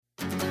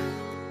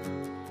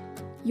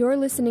You're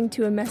listening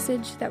to a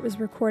message that was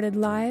recorded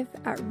live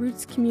at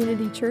Roots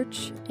Community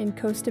Church in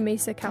Costa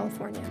Mesa,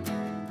 California.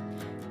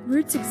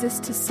 Roots exists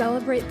to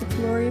celebrate the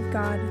glory of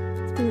God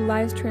through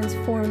lives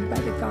transformed by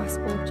the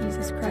gospel of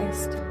Jesus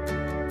Christ.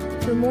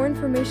 For more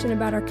information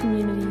about our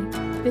community,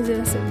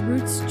 visit us at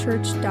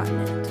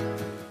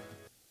rootschurch.net.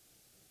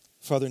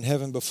 Father in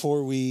heaven,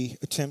 before we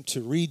attempt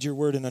to read your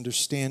word and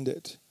understand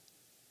it,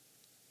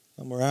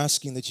 we're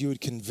asking that you would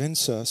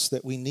convince us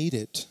that we need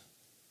it.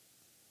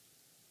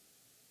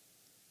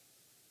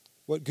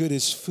 What good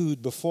is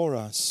food before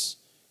us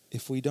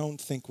if we don't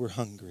think we're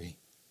hungry?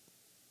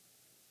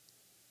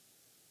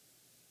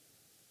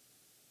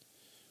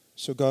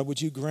 So God,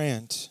 would you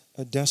grant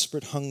a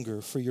desperate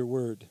hunger for your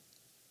word?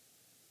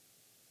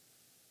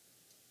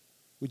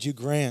 Would you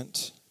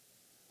grant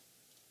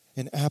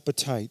an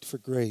appetite for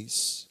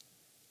grace?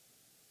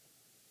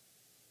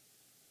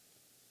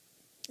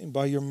 And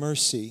by your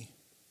mercy,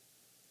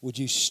 would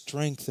you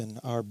strengthen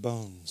our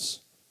bones?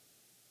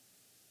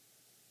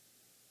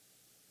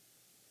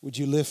 Would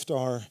you lift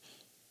our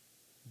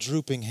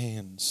drooping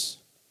hands?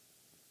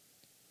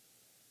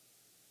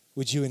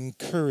 Would you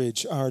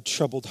encourage our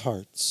troubled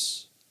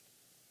hearts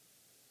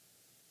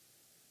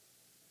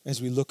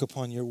as we look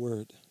upon your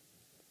word?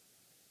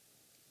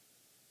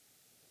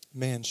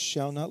 Man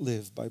shall not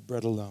live by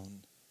bread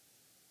alone,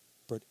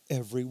 but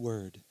every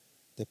word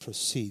that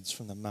proceeds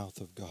from the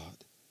mouth of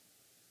God.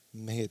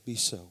 May it be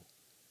so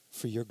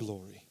for your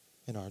glory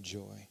and our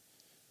joy.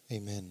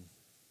 Amen.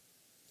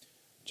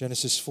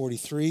 Genesis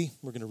 43,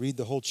 we're going to read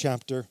the whole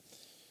chapter.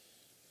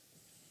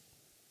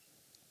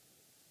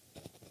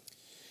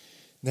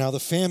 Now the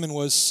famine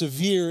was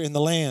severe in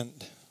the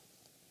land.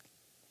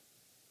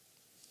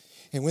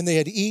 And when they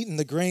had eaten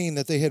the grain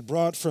that they had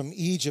brought from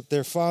Egypt,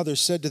 their father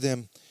said to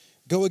them,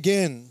 "Go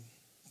again,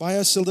 buy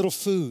us a little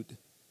food."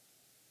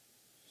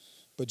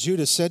 But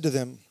Judah said to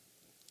them,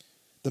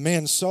 "The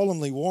man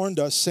solemnly warned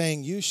us,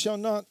 saying, 'You shall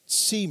not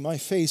see my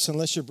face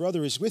unless your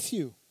brother is with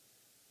you.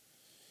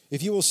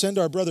 If you will send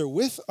our brother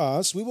with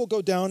us, we will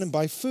go down and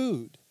buy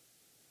food.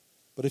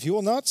 But if you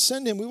will not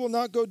send him, we will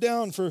not go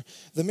down. For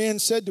the man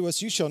said to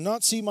us, you shall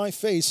not see my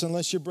face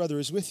unless your brother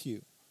is with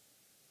you.'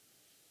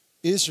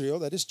 Israel,"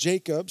 that is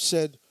Jacob,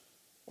 "said,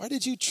 'Why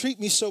did you treat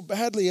me so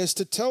badly as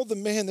to tell the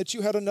man that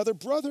you had another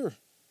brother?'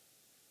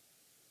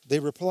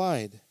 They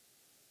replied,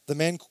 'The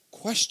man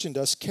questioned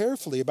us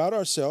carefully about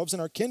ourselves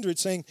and our kindred,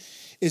 saying,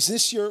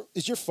 Is your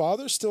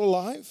father still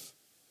alive?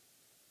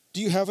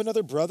 Do you have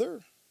another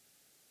brother?'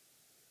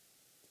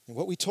 And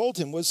what we told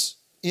him was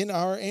in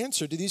our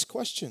answer to these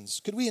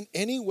questions. Could we in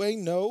any way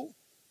know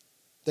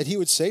that he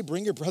would say,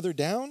 'Bring your brother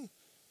down'?"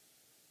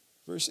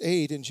 Verse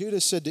 8, "And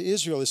Judah said to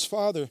Israel, his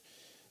father,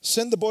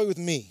 'Send the boy with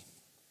me,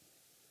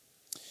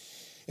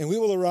 and we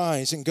will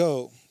arise and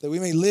go, that we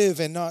may live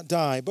and not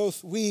die,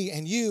 both we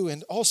and you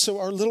and also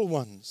our little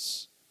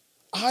ones.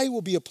 I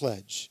will be a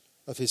pledge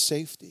of his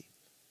safety.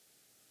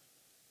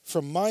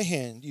 From my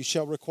hand you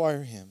shall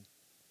require him.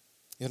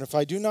 And if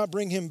I do not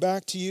bring him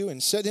back to you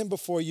and set him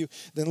before you,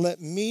 then let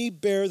me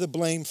bear the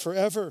blame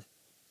forever.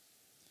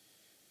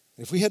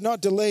 And if we had not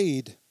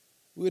delayed,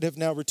 we would have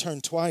now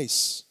returned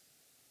twice.'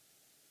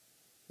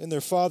 Then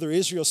their father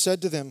Israel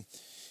said to them,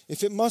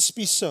 'If it must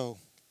be so,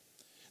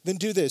 then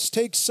do this.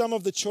 Take some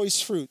of the choice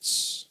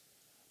fruits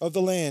of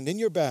the land in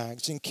your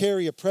bags and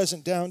carry a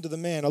present down to the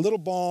man, a little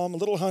balm, a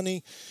little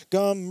honey,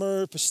 gum,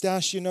 myrrh,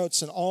 pistachio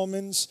nuts, and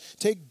almonds.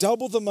 Take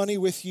double the money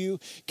with you.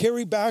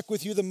 Carry back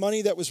with you the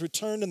money that was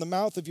returned in the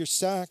mouth of your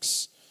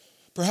sacks.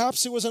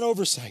 Perhaps it was an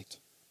oversight.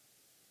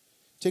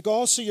 Take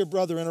also your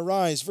brother and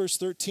arise,'" verse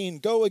 13,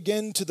 "go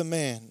again to the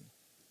man.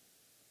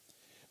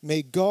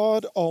 May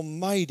God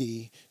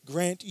Almighty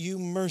grant you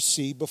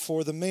mercy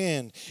before the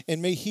man,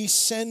 and may he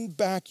send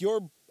back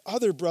your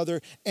other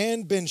brother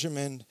and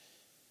Benjamin.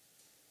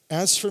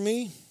 As for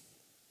me,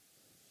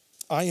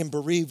 I am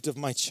bereaved of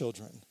my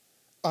children.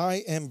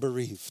 I am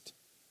bereaved.'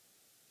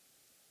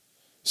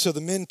 So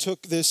the men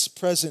took this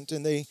present,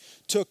 and they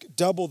took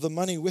double the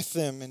money with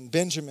them and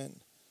Benjamin.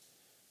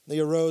 They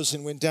arose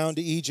and went down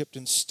to Egypt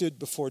and stood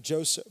before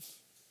Joseph.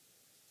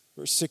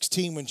 Verse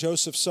 16, when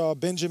Joseph saw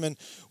Benjamin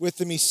with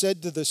them, he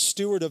said to the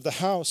steward of the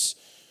house,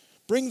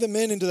 'Bring the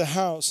men into the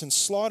house and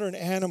slaughter an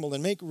animal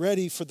and make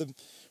ready for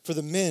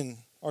the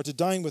men are to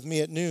dine with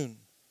me at noon.'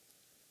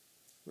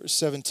 Verse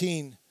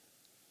 17,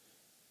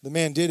 the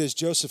man did as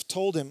Joseph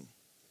told him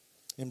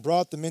and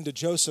brought them into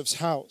Joseph's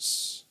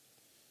house.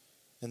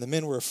 And the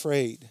men were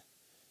afraid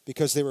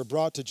because they were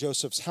brought to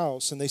Joseph's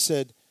house. And they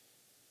said,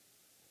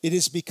 'It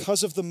is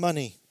because of the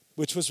money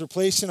which was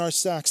replaced in our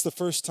sacks the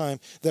first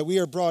time that we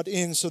are brought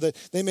in, so that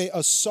they may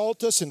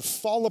assault us and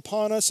fall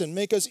upon us and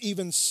make us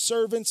even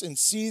servants and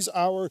seize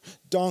our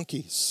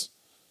donkeys.'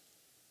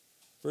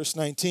 Verse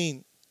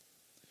 19,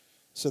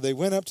 so they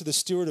went up to the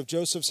steward of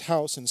Joseph's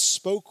house and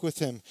spoke with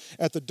him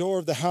at the door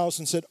of the house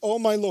and said, 'Oh,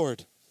 my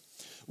lord,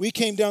 we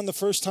came down the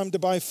first time to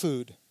buy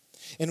food.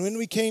 And when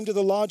we came to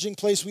the lodging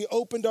place, we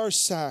opened our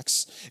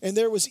sacks, and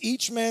there was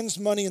each man's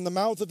money in the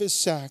mouth of his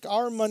sack,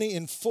 our money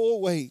in full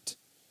weight.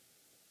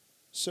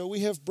 So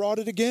we have brought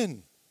it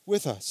again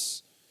with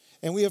us,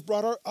 and we have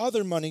brought our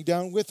other money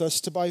down with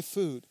us to buy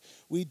food.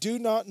 We do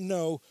not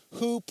know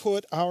who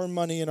put our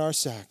money in our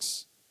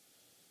sacks."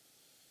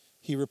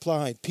 He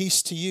replied,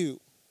 "Peace to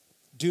you.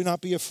 Do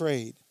not be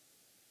afraid.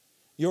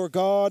 Your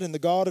God and the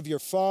God of your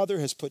father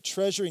has put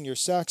treasure in your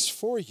sacks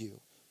for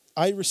you.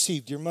 I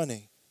received your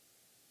money."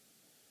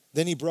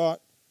 Then he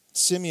brought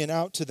Simeon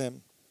out to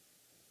them.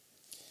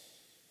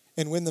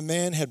 And when the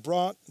man had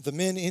brought the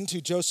men into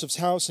Joseph's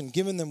house and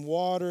given them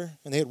water,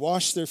 and they had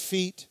washed their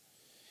feet,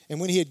 and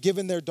when he had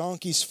given their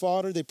donkeys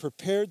fodder, they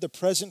prepared the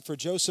present for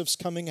Joseph's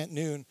coming at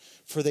noon,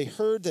 for they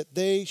heard that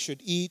they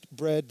should eat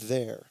bread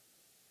there.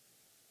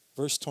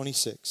 Verse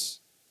 26.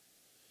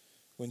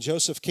 When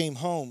Joseph came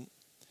home,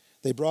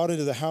 they brought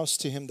into the house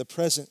to him the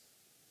present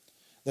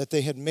that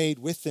they had made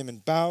with them,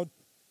 and bowed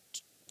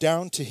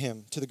down to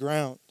him to the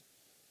ground.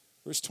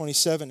 Verse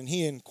 27. And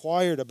he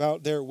inquired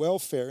about their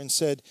welfare and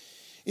said,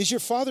 "Is your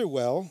father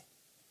well?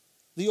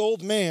 The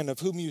old man of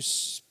whom you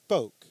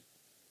spoke,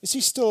 is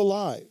he still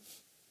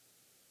alive?"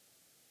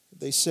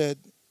 They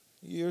said,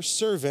 "Your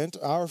servant,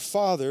 our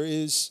father,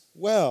 is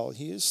well.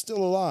 He is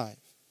still alive."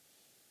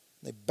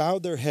 They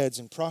bowed their heads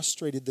and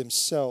prostrated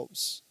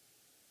themselves.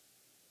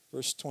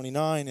 Verse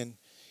 29, and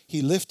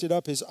he lifted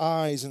up his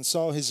eyes and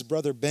saw his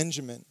brother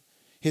Benjamin,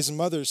 his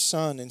mother's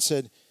son, and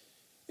said,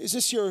 "Is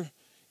this your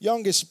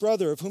youngest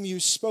brother of whom you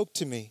spoke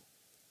to me?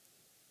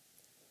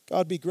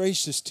 God be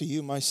gracious to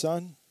you, my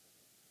son."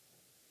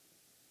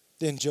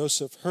 Then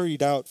Joseph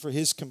hurried out, for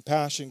his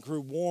compassion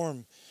grew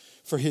warm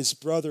for his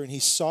brother, and he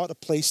sought a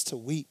place to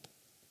weep.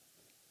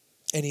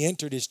 And he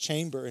entered his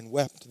chamber and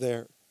wept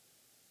there.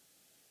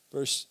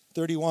 Verse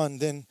 31,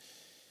 then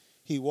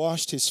he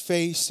washed his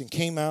face and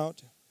came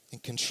out,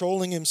 and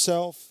controlling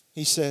himself,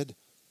 he said,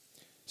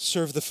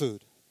 "Serve the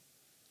food."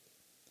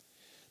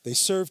 They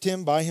served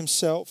him by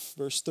himself,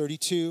 verse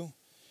 32,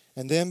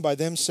 and them by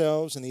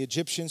themselves, and the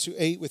Egyptians who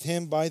ate with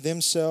him by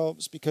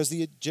themselves, because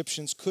the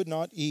Egyptians could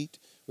not eat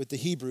with the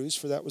Hebrews,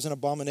 for that was an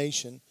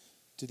abomination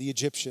to the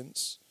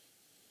Egyptians.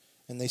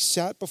 And they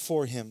sat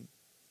before him,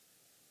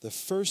 the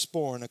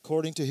firstborn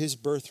according to his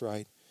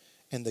birthright,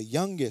 and the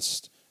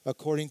youngest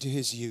according to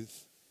his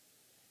youth.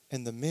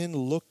 And the men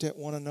looked at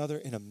one another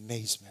in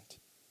amazement.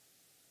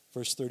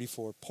 Verse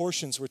 34,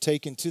 portions were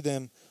taken to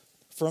them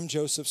from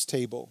Joseph's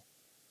table,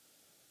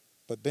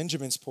 but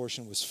Benjamin's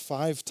portion was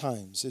 5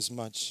 times as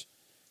much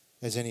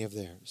as any of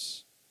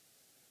theirs.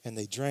 And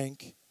they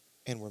drank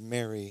and were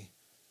merry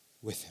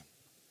with him.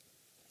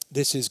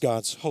 This is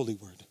God's holy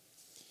word.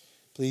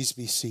 Please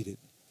be seated.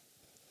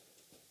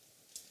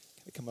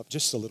 Can I come up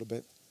just a little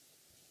bit?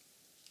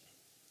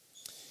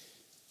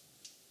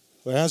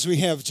 Well, as we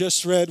have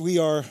just read, we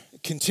are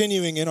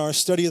continuing in our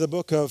study of the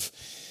book of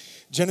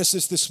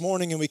Genesis this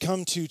morning, and we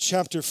come to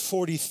chapter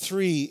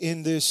 43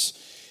 in this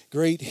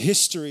great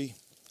history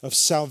of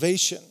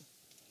salvation.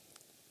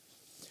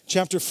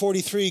 Chapter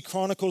 43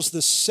 chronicles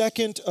the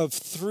second of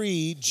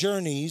 3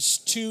 journeys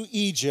to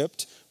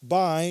Egypt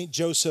by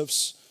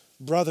Joseph's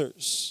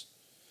brothers.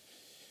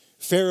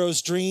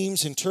 Pharaoh's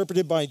dreams,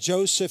 interpreted by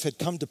Joseph, had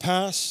come to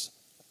pass.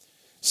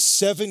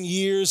 7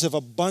 years of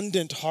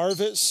abundant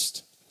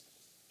harvest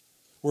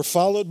were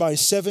followed by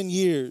 7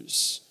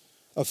 years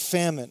of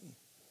famine.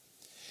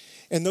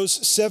 And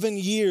those 7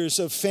 years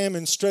of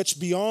famine stretched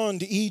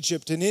beyond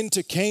Egypt and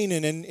into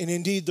Canaan and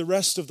indeed the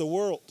rest of the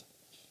world.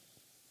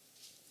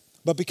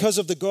 But because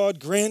of the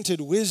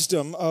God-granted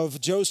wisdom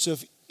of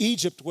Joseph,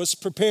 Egypt was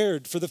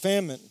prepared for the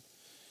famine.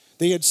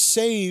 They had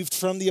saved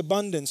from the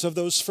abundance of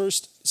those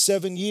first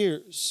 7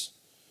 years.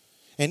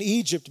 And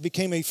Egypt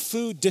became a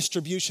food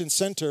distribution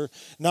center,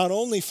 not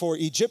only for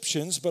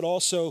Egyptians, but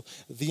also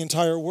the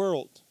entire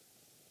world.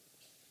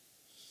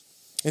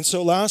 And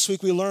so last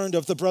week we learned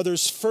of the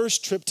brothers'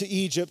 first trip to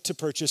Egypt to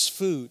purchase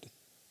food.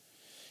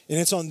 And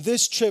it's on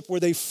this trip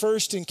where they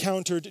first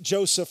encountered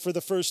Joseph for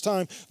the first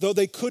time, though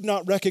they could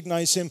not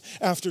recognize him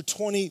after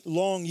 20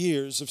 long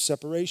years of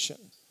separation.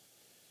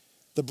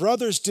 The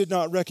brothers did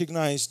not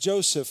recognize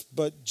Joseph,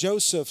 but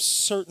Joseph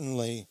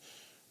certainly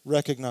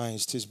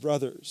recognized his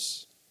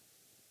brothers.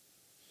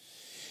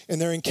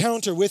 And their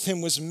encounter with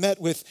him was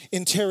met with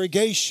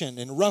interrogation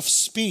and rough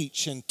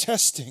speech and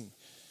testing.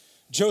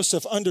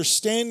 Joseph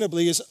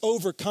understandably is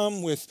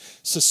overcome with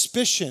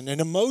suspicion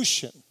and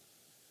emotion.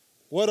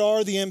 What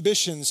are the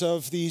ambitions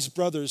of these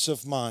brothers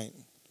of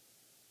mine?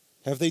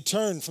 Have they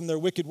turned from their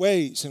wicked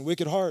ways and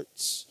wicked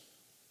hearts?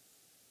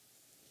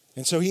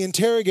 And so he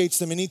interrogates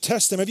them and he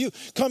tests them. Have you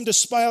come to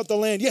spy out the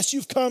land? Yes,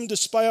 you've come to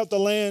spy out the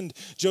land,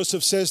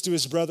 Joseph says to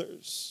his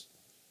brothers.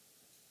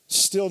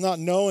 Still not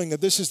knowing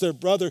that this is their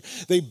brother,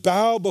 they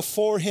bow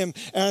before him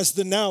as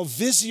the now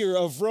vizier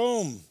of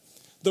Rome,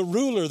 the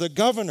ruler, the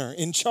governor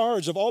in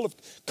charge of all of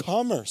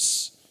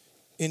commerce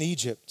in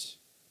Egypt.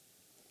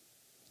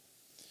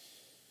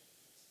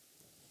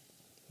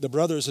 The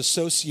brothers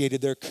associated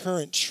their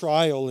current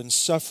trial and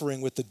suffering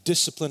with the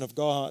discipline of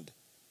God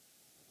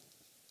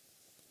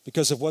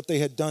because of what they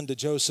had done to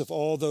Joseph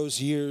all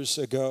those years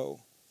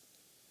ago.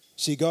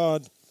 See,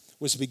 God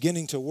was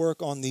beginning to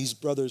work on these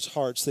brothers'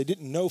 hearts. They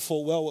didn't know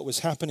full well what was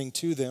happening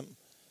to them,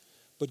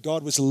 but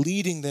God was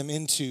leading them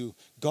into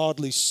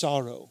godly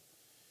sorrow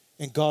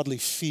and godly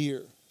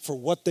fear for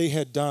what they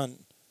had done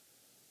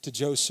to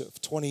Joseph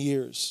 20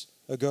 years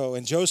ago.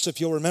 And Joseph,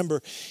 you'll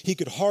remember, he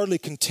could hardly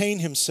contain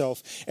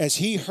himself as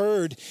he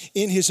heard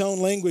in his own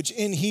language,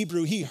 in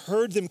Hebrew, he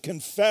heard them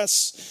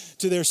confess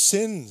to their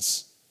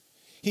sins.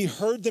 He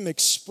heard them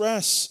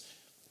express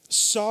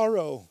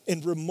sorrow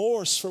and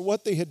remorse for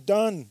what they had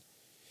done.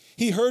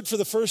 He heard for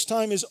the first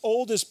time his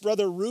oldest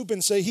brother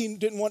Reuben say he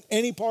didn't want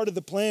any part of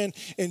the plan,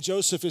 and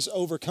Joseph is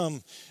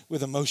overcome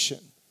with emotion,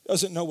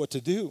 doesn't know what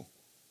to do.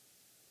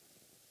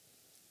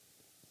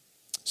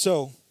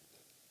 So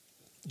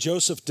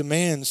Joseph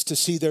demands to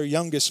see their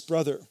youngest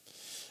brother.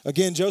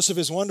 Again, Joseph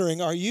is wondering,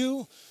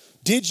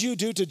 did you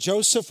do to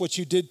Joseph what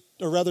you did,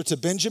 or rather to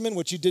Benjamin,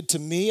 what you did to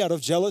me out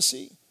of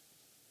jealousy?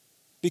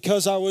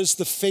 Because I was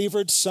the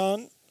favored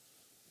son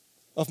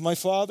of my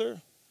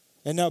father?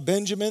 And now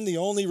Benjamin, the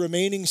only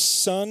remaining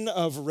son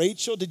of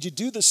Rachel, did you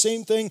do the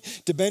same thing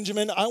to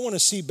Benjamin? I want to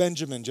see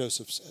Benjamin,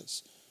 Joseph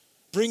says.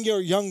 Bring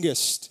your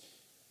youngest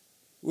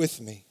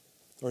with me,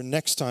 or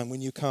next time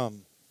when you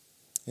come.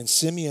 And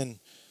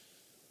Simeon,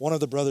 one of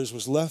the brothers,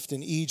 was left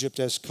in Egypt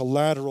as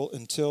collateral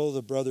until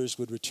the brothers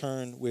would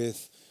return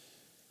with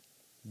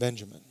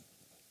Benjamin.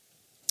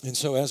 And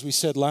so, as we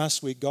said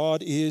last week,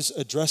 God is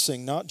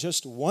addressing not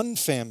just one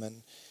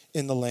famine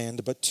in the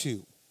land, but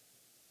two.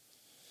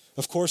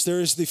 Of course, there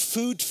is the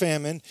food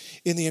famine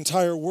in the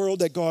entire world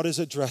that God is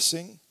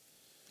addressing,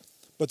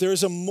 but there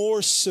is a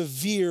more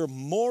severe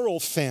moral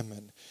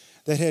famine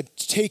that had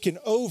taken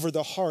over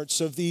the hearts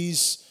of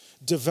these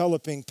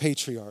developing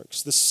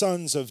patriarchs, the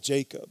sons of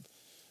Jacob.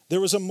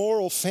 There was a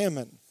moral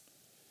famine.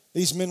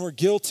 These men were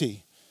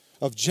guilty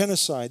of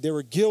genocide. They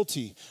were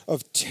guilty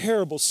of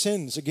terrible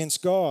sins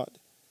against God.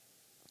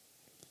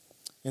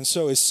 And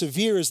so, as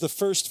severe as the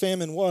first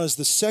famine was,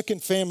 the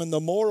second famine, the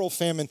moral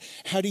famine,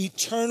 had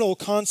eternal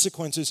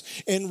consequences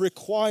and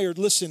required,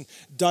 listen,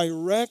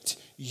 direct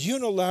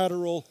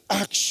unilateral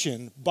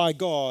action by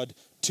God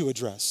to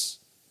address.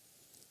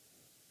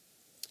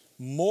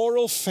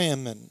 Moral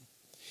famine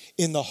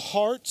in the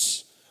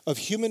hearts of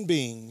human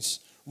beings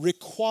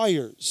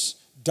requires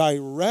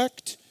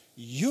direct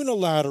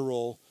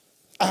unilateral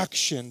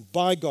action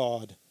by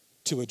God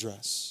to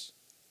address.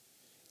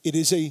 It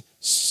is a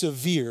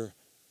severe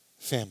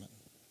famine.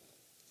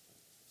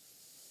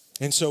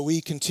 And so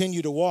we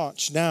continue to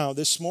watch now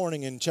this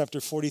morning in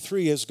chapter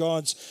 43 as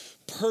God's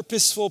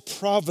purposeful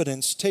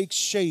providence takes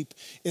shape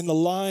in the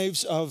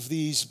lives of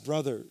these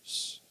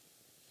brothers.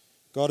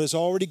 God has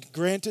already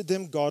granted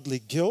them godly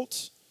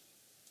guilt.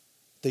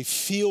 They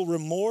feel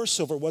remorse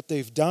over what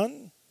they've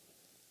done.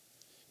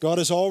 God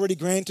has already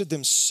granted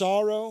them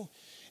sorrow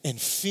and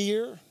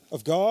fear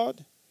of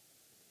God.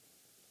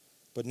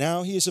 But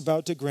now he is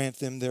about to grant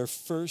them their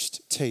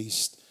first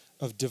taste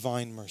of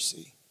divine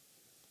mercy.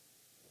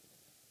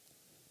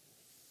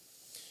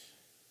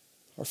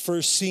 Our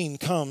first scene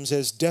comes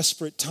as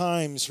desperate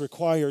times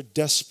require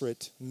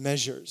desperate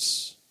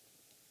measures.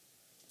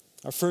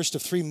 Our first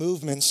of three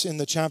movements in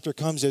the chapter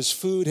comes as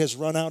food has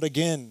run out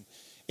again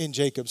in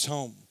Jacob's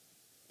home.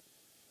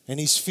 And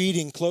he's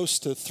feeding close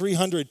to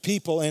 300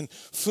 people, and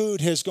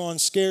food has gone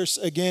scarce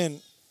again.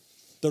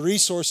 The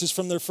resources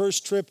from their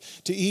first trip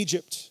to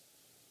Egypt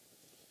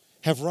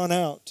have run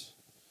out.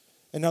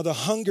 And now the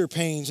hunger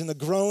pains and the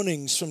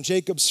groanings from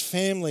Jacob's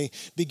family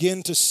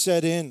begin to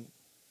set in.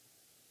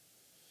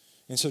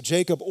 And so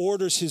Jacob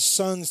orders his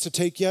sons to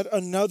take yet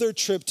another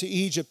trip to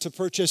Egypt to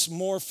purchase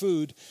more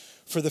food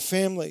for the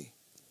family.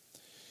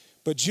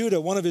 But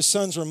Judah, one of his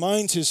sons,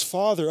 reminds his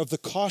father of the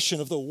caution,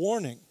 of the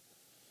warning,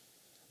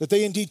 that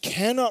they indeed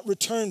cannot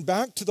return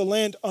back to the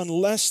land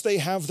unless they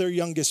have their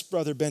youngest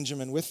brother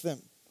Benjamin with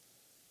them.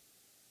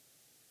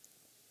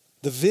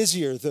 The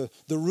vizier, the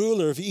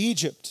ruler of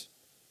Egypt,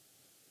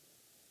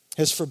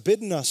 has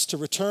forbidden us to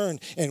return,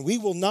 and we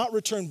will not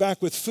return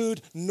back with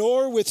food,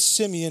 nor with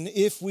Simeon,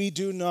 if we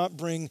do not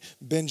bring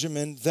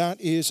Benjamin.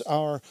 That is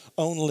our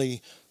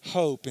only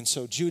hope. And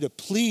so Judah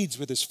pleads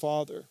with his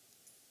father.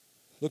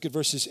 Look at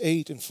verses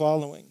 8 and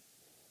following.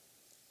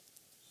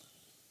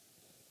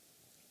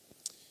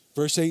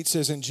 Verse 8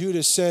 says, "And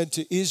Judah said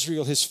to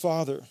Israel his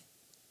father,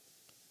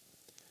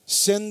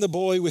 'Send the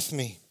boy with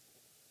me,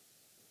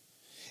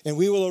 and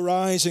we will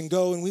arise and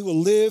go, and we will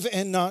live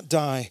and not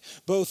die,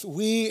 both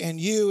we and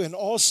you, and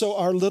also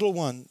our little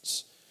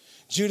ones.'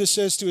 Judah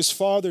says to his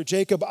father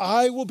Jacob,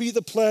 'I will be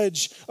the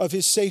pledge of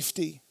his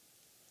safety.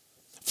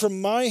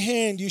 From my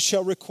hand you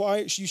shall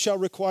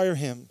require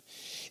him.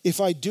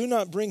 If I do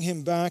not bring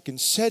him back and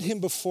set him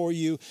before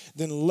you,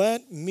 then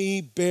let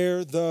me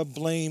bear the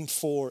blame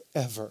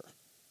forever.'"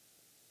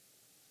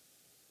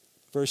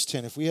 Verse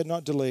 10, "If we had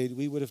not delayed,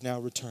 we would have now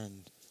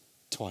returned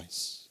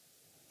twice."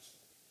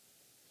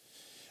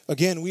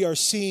 Again, we are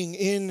seeing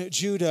in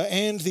Judah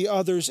and the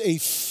others a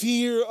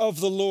fear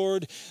of the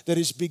Lord that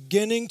is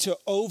beginning to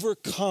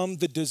overcome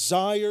the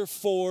desire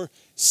for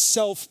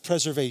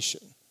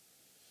self-preservation.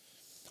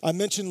 I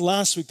mentioned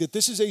last week that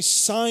this is a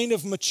sign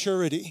of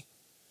maturity.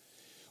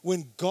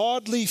 when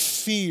godly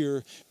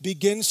fear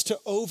begins to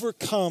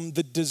overcome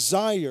the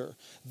desire,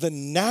 the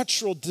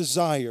natural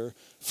desire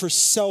for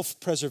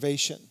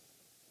self-preservation.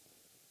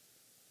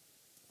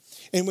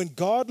 And when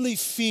godly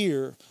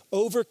fear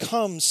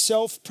overcomes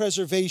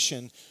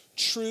self-preservation,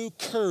 true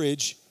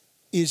courage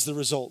is the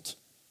result.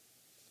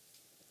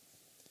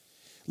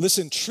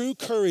 Listen, true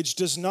courage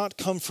does not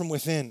come from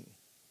within.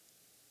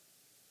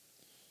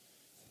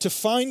 To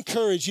find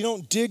courage, you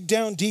don't dig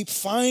down deep.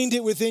 Find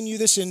it within you,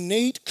 this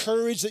innate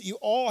courage that you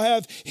all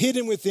have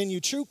hidden within you.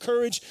 True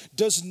courage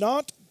does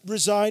not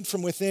reside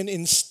from within.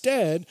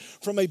 Instead,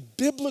 from a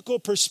biblical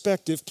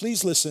perspective,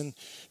 please listen,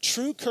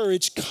 true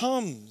courage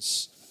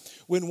comes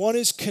when one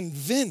is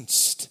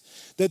convinced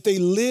that they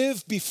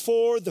live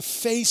before the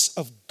face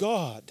of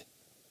God.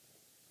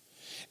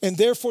 And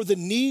therefore, the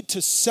need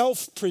to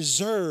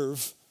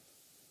self-preserve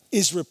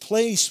is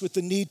replaced with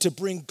the need to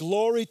bring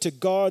glory to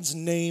God's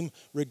name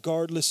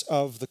regardless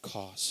of the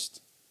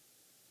cost.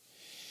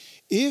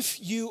 If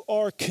you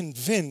are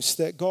convinced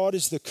that God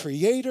is the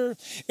creator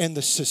and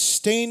the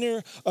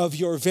sustainer of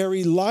your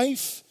very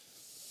life,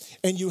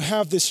 and you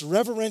have this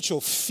reverential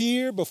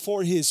fear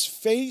before his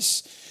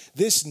face,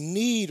 this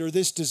need or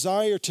this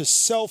desire to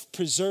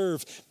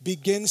self-preserve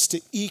begins to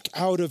eke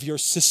out of your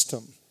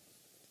system.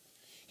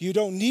 You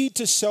don't need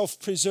to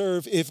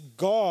self-preserve if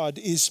God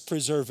is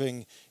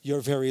preserving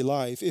your very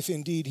life, if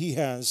indeed he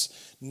has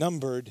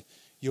numbered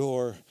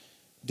your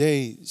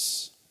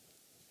days.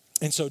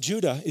 And so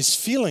Judah is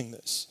feeling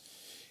this.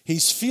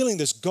 He's feeling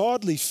this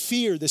godly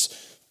fear,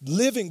 this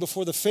living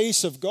before the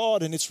face of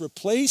God, and it's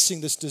replacing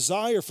this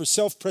desire for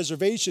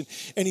self-preservation.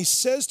 And he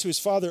says to his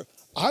father,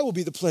 I will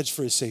be the pledge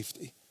for his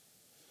safety.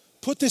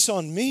 Put this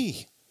on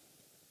me.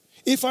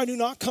 If I do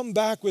not come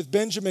back with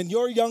Benjamin,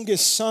 your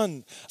youngest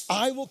son,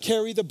 I will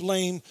carry the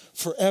blame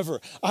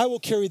forever. I will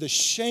carry the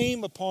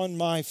shame upon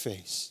my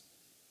face.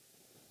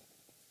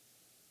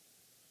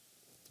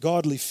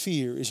 Godly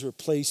fear is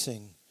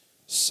replacing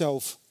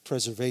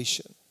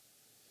self-preservation.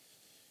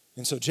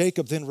 And so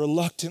Jacob then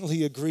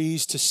reluctantly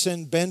agrees to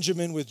send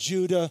Benjamin with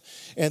Judah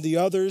and the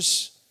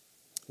others.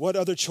 What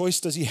other choice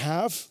does he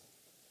have?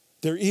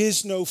 There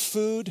is no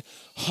food.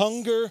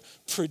 Hunger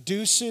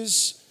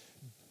produces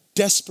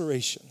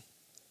desperation,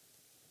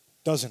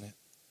 doesn't it?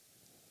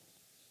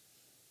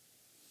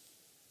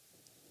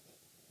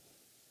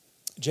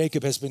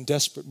 Jacob has been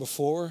desperate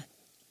before.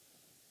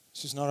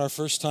 This is not our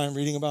first time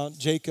reading about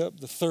Jacob,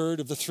 the third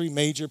of the three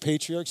major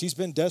patriarchs. He's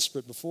been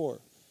desperate before.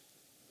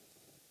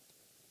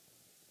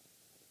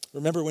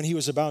 Remember when he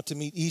was about to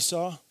meet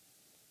Esau,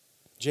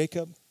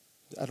 Jacob?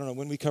 I don't know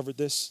when we covered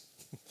this.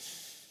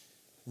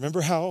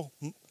 Remember how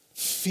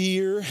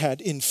fear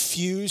had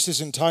infused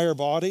his entire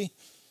body?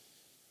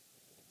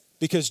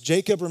 Because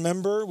Jacob,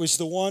 remember, was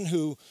the one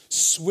who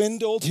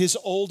swindled his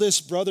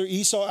oldest brother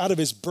Esau out of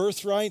his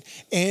birthright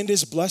and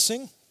his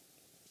blessing.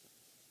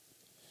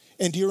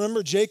 And do you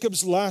remember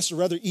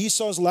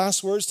Esau's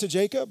last words to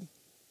Jacob?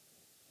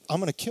 I'm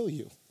going to kill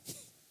you.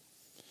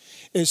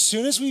 As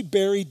soon as we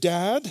bury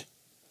Dad,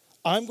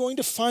 I'm going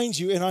to find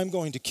you and I'm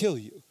going to kill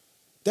you.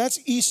 That's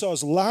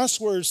Esau's last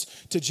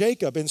words to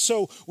Jacob. And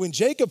so when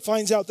Jacob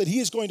finds out that he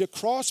is going to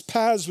cross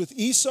paths with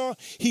Esau,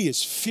 he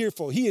is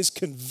fearful. He is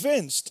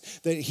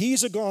convinced that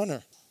he's a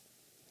goner.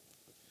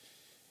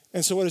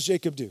 And so what does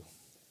Jacob do?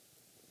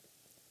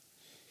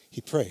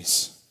 He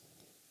prays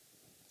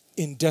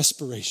in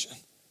desperation.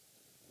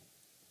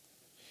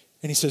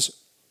 And he says,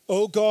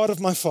 O God of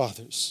my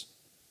fathers,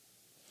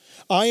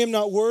 I am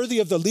not worthy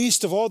of the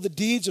least of all the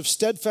deeds of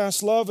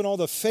steadfast love and all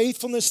the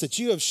faithfulness that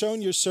you have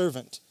shown your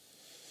servant.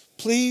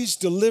 Please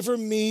deliver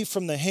me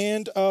from the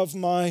hand of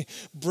my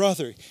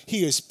brother.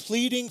 He is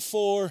pleading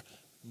for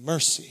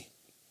mercy.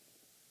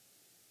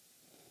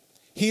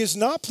 He is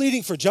not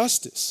pleading for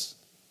justice.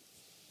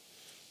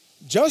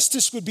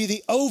 Justice would be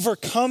the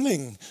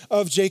overcoming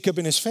of Jacob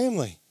and his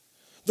family,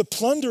 the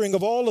plundering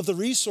of all of the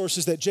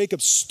resources that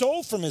Jacob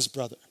stole from his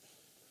brother.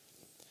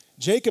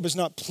 Jacob is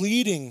not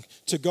pleading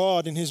to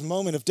God in his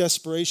moment of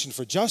desperation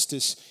for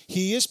justice.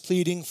 He is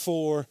pleading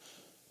for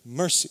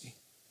mercy.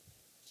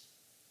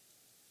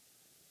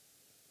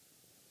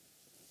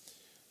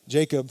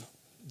 Jacob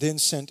then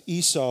sent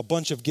Esau a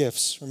bunch of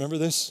gifts. Remember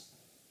this?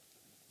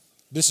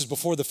 This is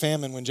before the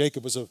famine when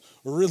Jacob was a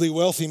really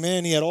wealthy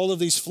man. He had all of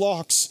these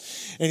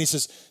flocks. And he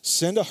says,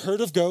 send a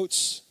herd of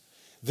goats,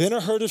 then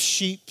a herd of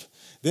sheep,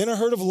 then a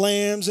herd of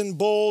lambs and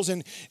bulls.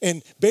 And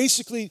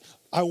basically,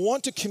 I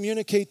want to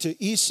communicate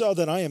to Esau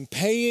that I am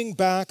paying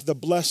back the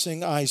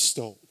blessing I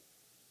stole,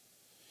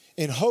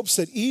 in hopes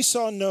that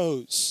Esau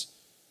knows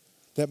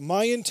that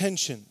my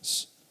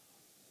intentions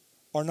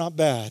are not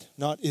bad,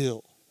 not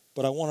ill,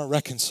 but I want to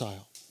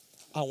reconcile.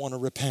 I want to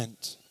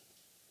repent.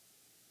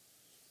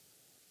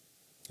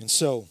 And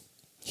so,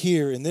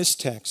 here in this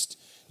text,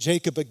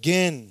 Jacob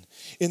again,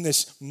 in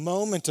this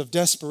moment of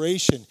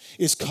desperation,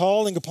 is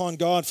calling upon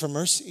God for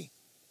mercy.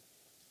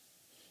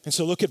 And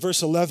so look at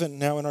verse 11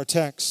 now in our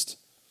text.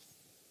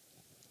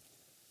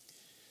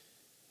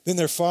 Then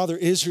their father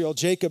Israel,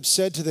 Jacob,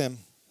 said to them,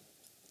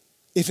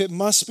 if it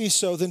must be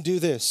so, then do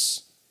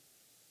this.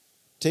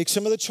 Take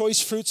some of the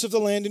choice fruits of the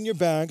land in your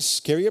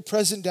bags. Carry a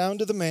present down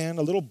to the man,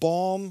 a little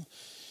balm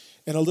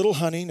and a little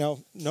honey. Now,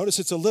 notice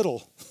it's a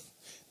little.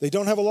 They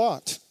don't have a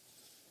lot.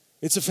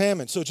 It's a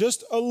famine. So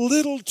just a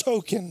little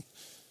token,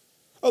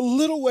 a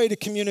little way to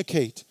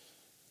communicate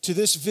to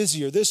this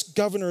vizier, this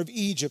governor of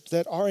Egypt,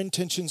 that our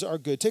intentions are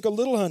good. Take a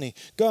little honey,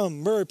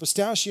 gum, myrrh,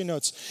 pistachio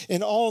nuts,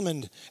 and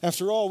almond.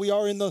 After all, we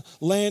are in the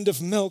land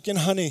of milk and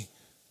honey.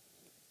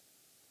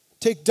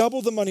 Take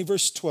double the money,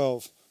 verse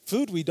 12.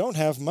 Food we don't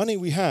have, money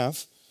we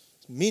have.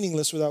 It's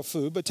meaningless without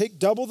food, but take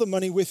double the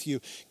money with you.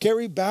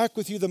 Carry back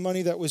with you the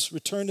money that was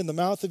returned in the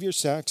mouth of your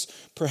sacks.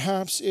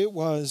 Perhaps it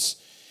was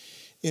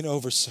in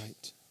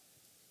oversight.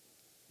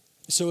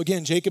 So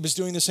again, Jacob is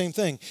doing the same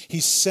thing.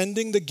 He's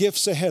sending the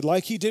gifts ahead,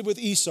 like he did with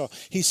Esau.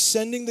 He's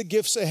sending the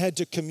gifts ahead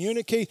to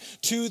communicate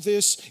to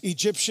this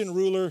Egyptian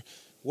ruler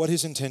what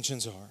his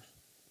intentions are.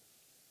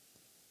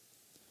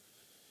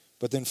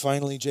 But then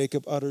finally,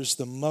 Jacob utters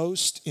the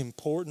most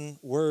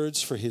important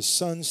words for his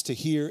sons to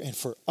hear and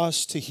for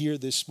us to hear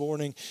this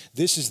morning.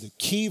 This is the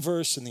key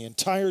verse in the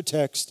entire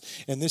text,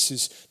 and this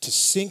is to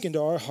sink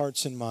into our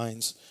hearts and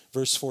minds.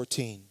 Verse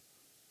 14.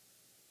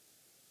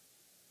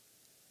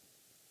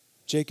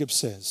 Jacob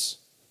says,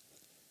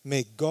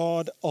 may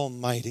God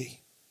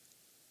Almighty,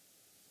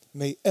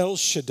 may El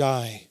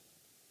Shaddai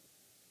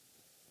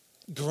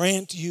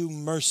grant you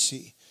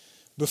mercy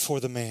before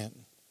the man.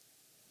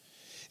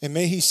 And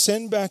may he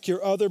send back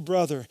your other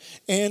brother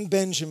and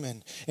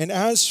Benjamin. And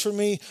as for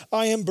me,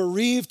 I am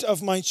bereaved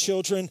of my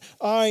children.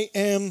 I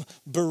am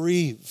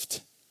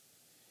bereaved.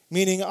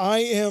 Meaning I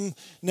am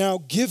now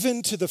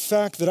given to the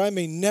fact that I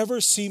may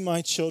never see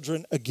my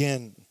children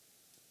again.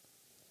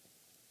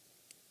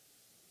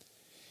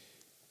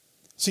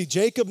 See,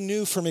 Jacob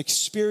knew from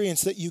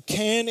experience that you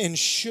can and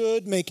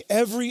should make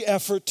every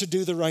effort to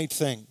do the right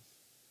thing.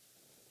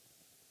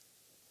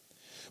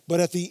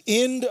 But at the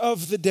end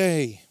of the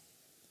day,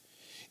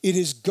 it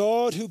is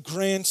God who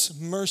grants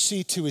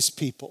mercy to his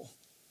people.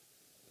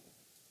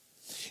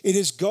 It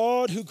is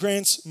God who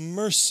grants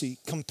mercy,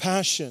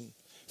 compassion,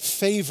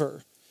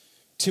 favor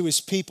to his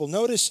people.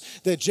 Notice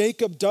that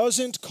Jacob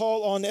doesn't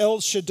call on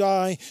El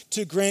Shaddai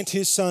to grant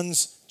his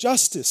sons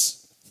justice.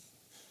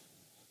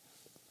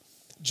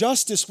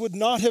 Justice would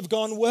not have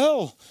gone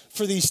well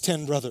for these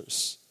 10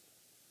 brothers.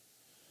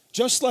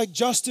 Just like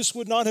justice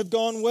would not have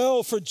gone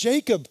well for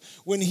Jacob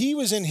when he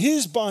was in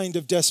his bind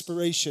of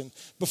desperation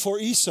before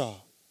Esau.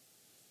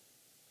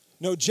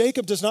 No,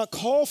 Jacob does not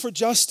call for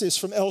justice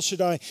from El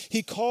Shaddai.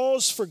 He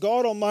calls for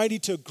God Almighty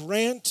to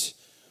grant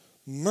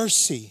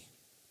mercy.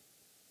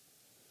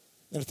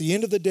 And at the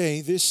end of the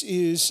day, this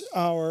is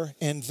our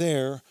and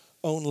their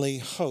only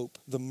hope,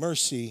 the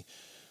mercy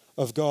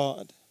of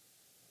God.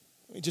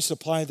 Let me just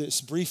apply this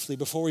briefly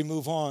before we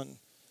move on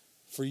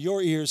for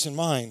your ears and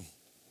mine.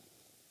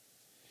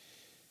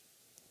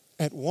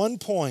 At one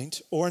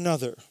point or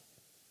another,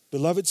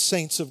 beloved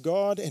saints of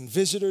God and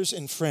visitors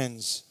and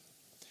friends,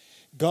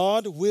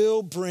 God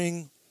will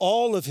bring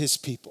all of his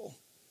people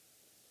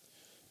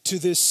to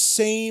this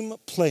same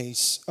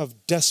place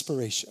of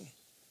desperation,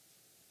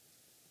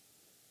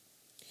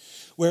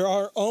 where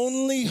our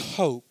only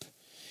hope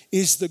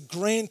is the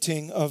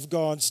granting of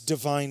God's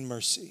divine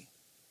mercy.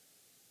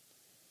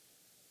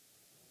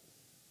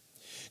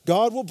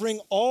 God will bring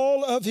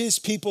all of his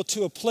people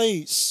to a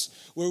place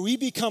where we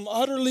become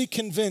utterly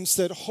convinced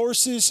that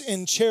horses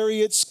and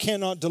chariots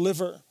cannot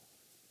deliver,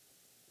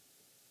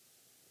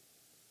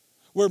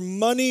 where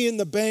money in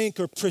the bank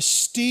or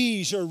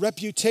prestige or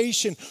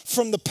reputation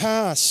from the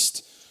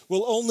past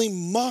will only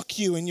mock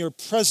you in your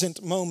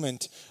present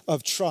moment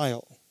of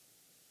trial.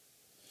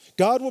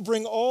 God will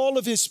bring all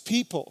of his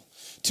people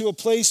to a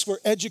place where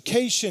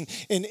education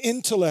and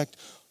intellect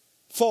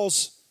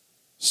falls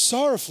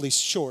sorrowfully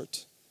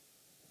short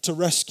to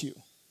rescue.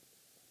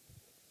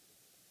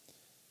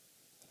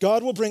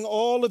 God will bring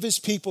all of his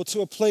people to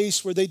a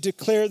place where they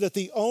declare that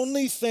the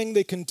only thing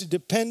they can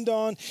depend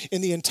on in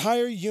the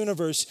entire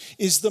universe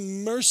is the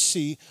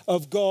mercy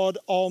of God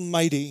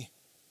Almighty.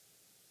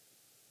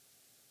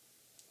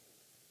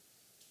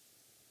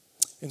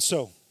 And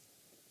so,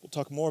 we'll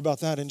talk more about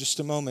that in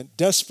just a moment.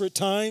 Desperate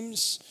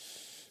times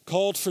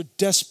called for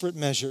desperate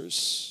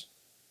measures.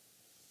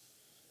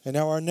 And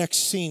now our next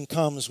scene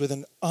comes with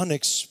an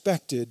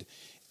unexpected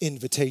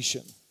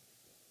invitation,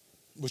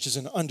 which is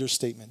an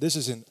understatement. This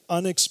is an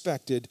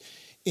unexpected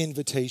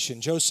invitation.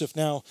 Joseph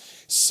now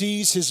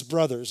sees his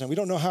brothers, and we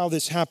don't know how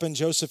this happened.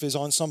 Joseph is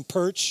on some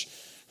perch,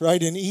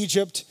 right, in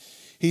Egypt.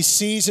 He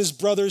sees his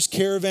brother's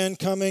caravan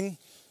coming.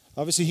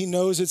 Obviously, he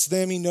knows it's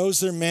them. He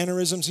knows their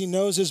mannerisms. He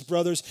knows his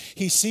brothers.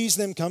 He sees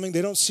them coming.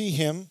 They don't see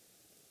him.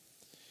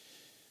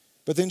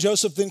 But then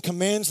Joseph then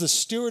commands the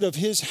steward of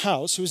his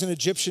house, who is an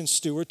Egyptian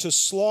steward, to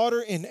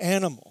slaughter an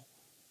animal,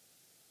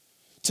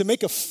 to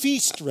make a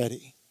feast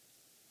ready,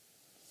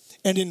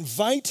 and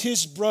invite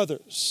his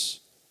brothers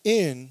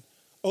in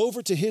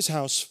over to his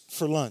house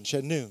for lunch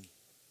at noon.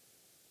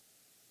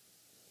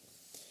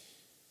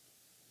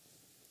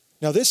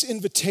 Now, this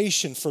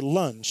invitation for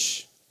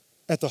lunch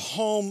at the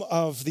home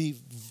of the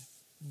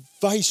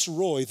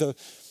viceroy, the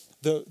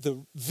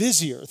the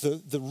vizier,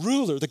 the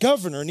ruler, the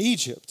governor in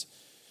Egypt,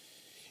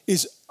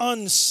 is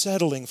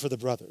unsettling for the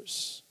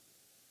brothers.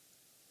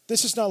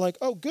 This is not like,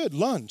 oh, good,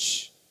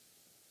 lunch.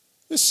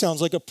 This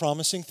sounds like a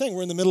promising thing.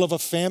 We're in the middle of a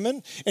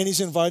famine, and he's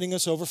inviting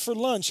us over for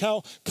lunch.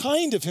 How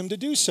kind of him to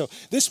do so.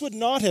 This would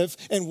not have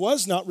and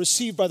was not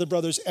received by the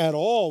brothers at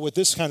all with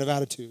this kind of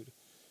attitude.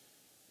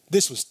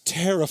 This was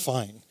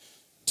terrifying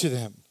to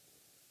them.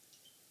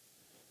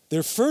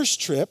 Their first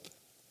trip,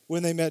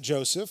 when they met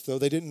Joseph, though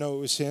they didn't know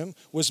it was him,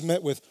 was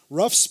met with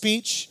rough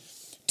speech,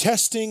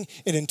 testing,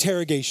 and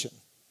interrogation.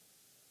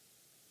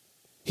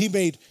 He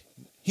made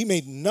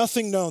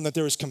nothing known that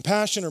there was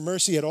compassion or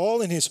mercy at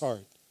all in his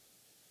heart.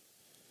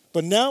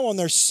 But now on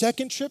their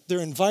second trip, they're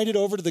invited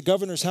over to the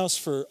governor's house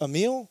for a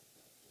meal?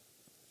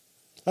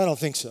 I don't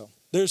think so.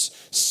 There's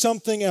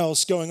something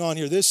else going on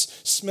here.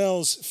 This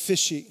smells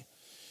fishy.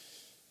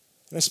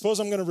 And I suppose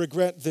I'm going to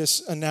regret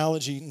this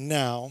analogy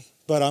now,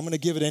 but I'm going to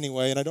give it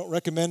anyway, and I don't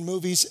recommend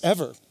movies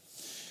ever.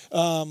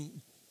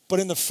 But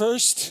in the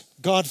first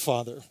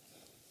Godfather,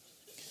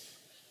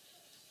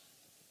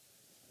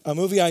 a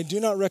movie I do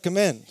not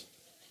recommend,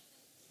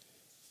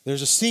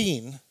 there's a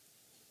scene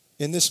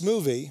in this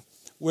movie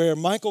where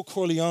Michael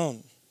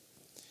Corleone,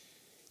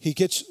 he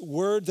gets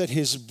word that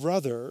his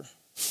brother,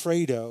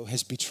 Fredo,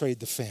 has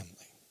betrayed the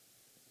family.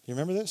 You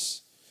remember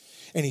this?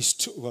 And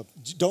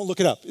don't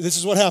look it up. This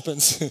is what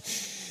happens.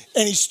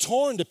 And he's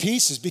torn to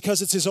pieces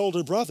because it's his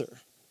older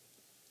brother.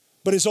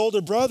 But his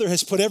older brother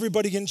has put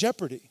everybody in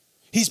jeopardy.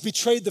 He's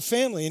betrayed the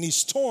family and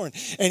he's torn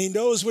and he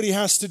knows what he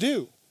has to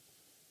do.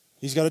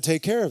 He's got to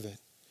take care of it.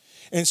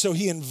 And so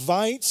he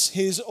invites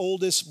his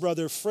oldest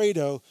brother,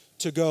 Fredo,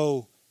 to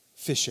go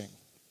fishing.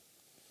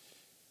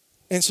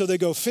 And so they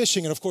go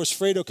fishing, and of course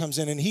Fredo comes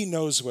in and he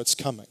knows what's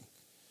coming.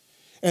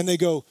 And they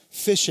go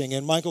fishing,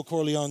 and Michael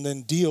Corleone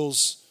then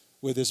deals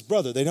with his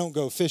brother. They don't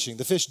go fishing.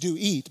 The fish do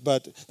eat,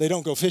 but they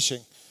don't go fishing.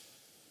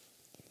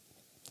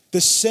 The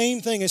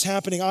same thing is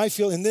happening, I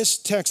feel, in this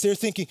text. They're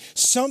thinking,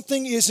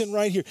 something isn't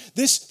right here.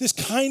 This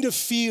kind of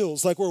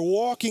feels like we're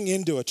walking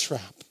into a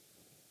trap.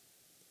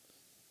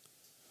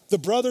 The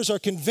brothers are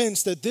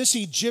convinced that this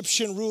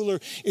Egyptian ruler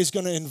is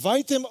going to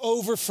invite them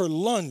over for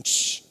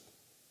lunch,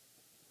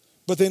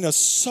 but then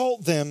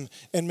assault them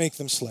and make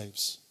them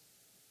slaves.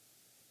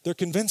 They're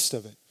convinced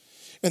of it.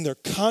 And their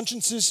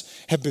consciences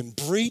have been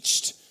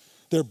breached.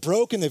 They're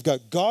broken. They've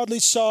got godly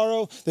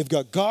sorrow. They've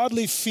got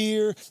godly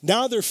fear.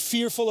 Now they're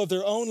fearful of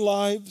their own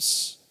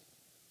lives.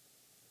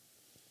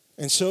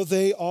 And so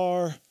they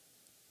are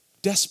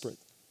desperate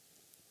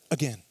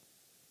again.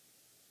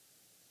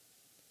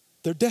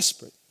 They're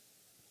desperate.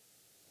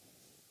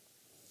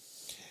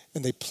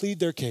 And they plead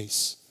their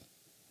case.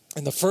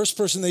 And the first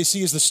person they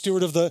see is the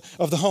steward of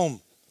the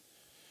home.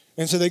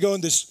 And so they go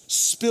and just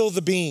spill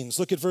the beans.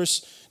 Look at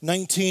verse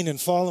 19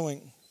 and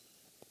following.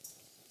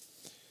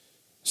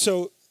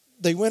 So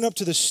they went up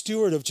to the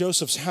steward of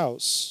Joseph's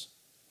house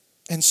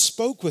and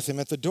spoke with him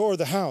at the door of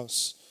the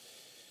house.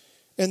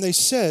 And they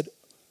said,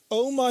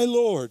 "Oh, my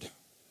Lord,"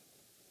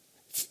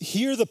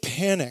 hear the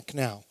panic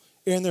now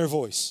in their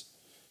voice.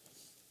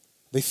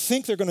 They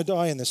think they're going to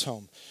die in this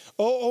home.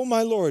 Oh,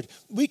 my Lord,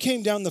 we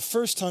came down the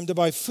first time to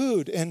buy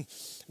food, and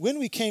when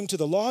we came to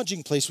the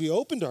lodging place, we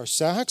opened our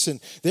sacks, and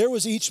there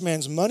was each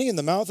man's money in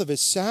the mouth of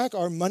his sack,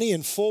 our money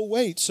in full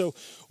weight. So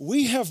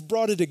we have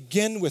brought it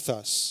again with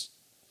us,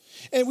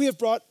 and we have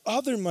brought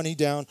other money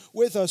down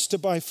with us to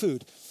buy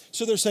food.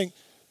 So they're saying,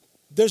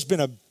 there's been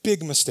a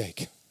big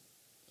mistake.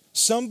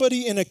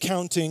 Somebody in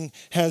accounting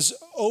has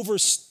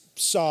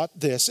oversought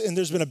this, and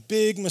there's been a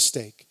big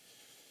mistake.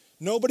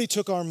 Nobody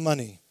took our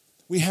money.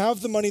 We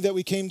have the money that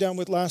we came down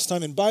with last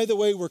time. And by the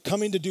way, we're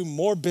coming to do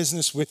more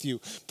business with you.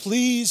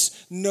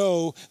 Please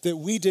know that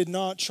we did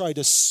not try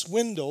to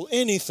swindle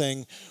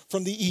anything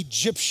from the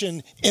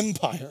Egyptian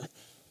empire.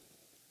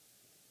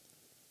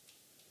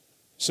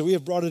 So we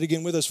have brought it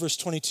again with us, verse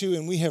 22,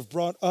 and we have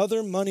brought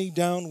other money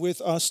down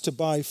with us to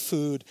buy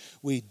food.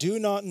 We do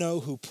not know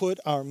who put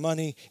our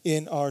money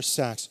in our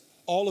sacks.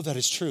 All of that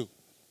is true.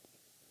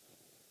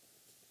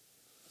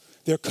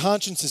 Their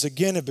consciences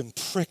again have been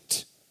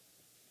pricked.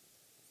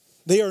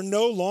 They are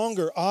no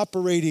longer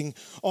operating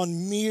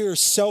on mere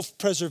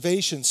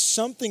self-preservation.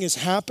 Something is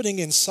happening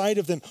inside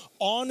of them.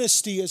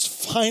 Honesty is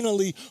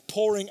finally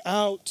pouring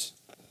out.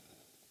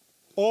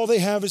 All they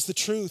have is the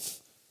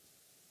truth.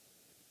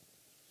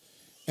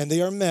 And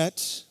they are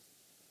met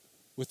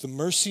with the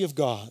mercy of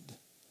God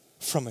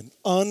from an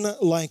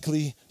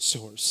unlikely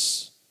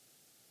source.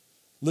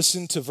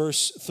 Listen to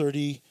verse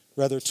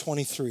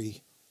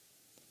 23.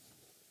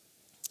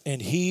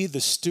 And he,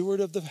 the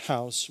steward of the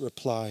house,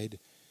 replied,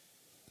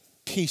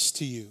 "Peace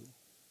to you.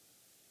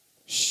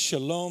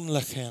 Shalom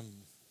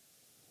lechem."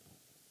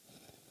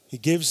 He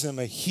gives them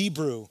a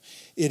Hebrew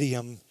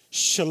idiom.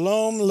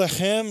 Shalom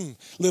lechem,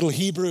 little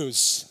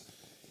Hebrews.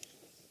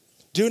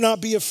 Do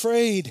not be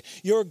afraid.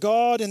 Your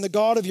God and the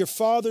God of your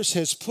fathers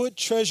has put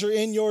treasure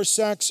in your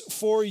sacks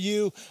for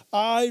you.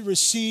 I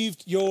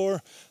received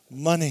your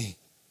money.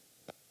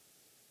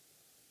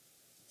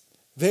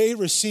 They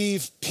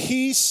receive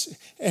peace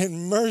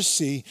and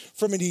mercy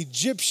from an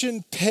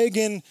Egyptian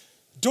pagan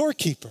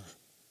doorkeeper.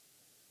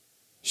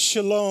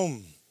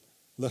 Shalom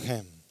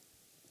Lechem.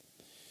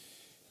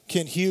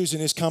 Kent Hughes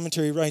in his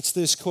commentary writes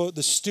this, quote,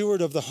 "The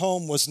steward of the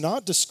home was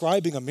not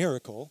describing a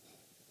miracle,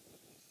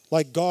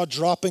 like God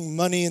dropping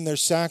money in their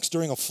sacks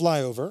during a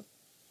flyover.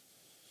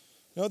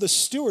 No, the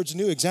steward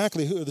knew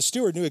exactly who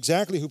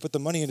put the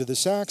money into the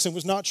sacks and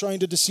was not trying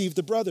to deceive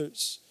the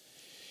brothers.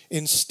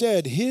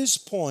 Instead, his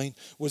point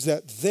was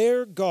that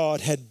their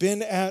God had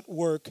been at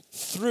work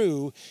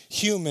through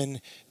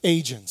human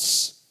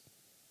agents."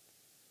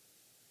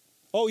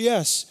 Oh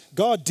yes,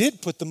 God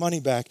did put the money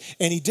back,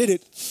 and he did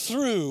it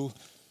through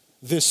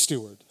this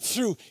steward,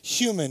 through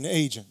human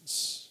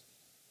agents.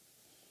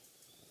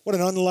 What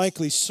an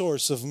unlikely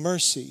source of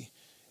mercy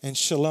and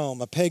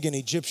shalom. A pagan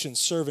Egyptian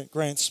servant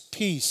grants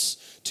peace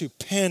to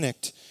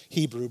panicked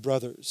Hebrew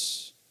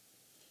brothers.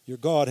 Your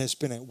God has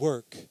been at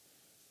work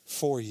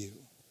for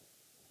you.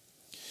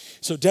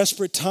 So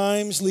desperate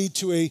times lead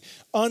to an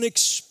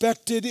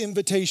unexpected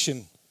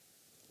invitation,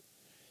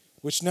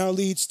 which now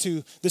leads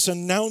to this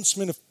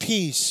announcement of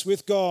peace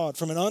with God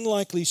from an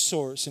unlikely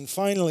source. And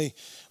finally,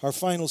 our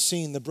final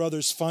scene, the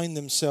brothers find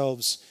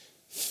themselves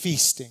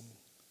feasting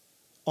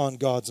on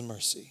God's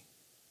mercy.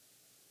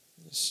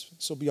 This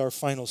will be our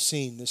final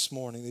scene this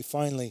morning. They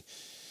finally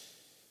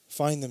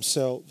find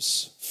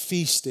themselves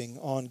feasting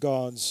on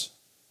God's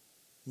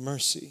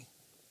mercy.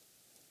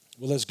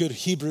 Well, as good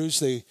Hebrews,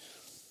 they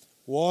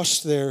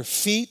washed their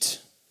feet.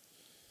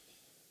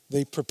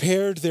 They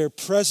prepared their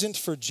present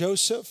for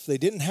Joseph. They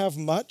didn't have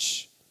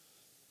much.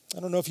 I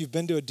don't know if you've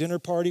been to a dinner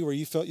party where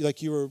you felt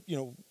like you were,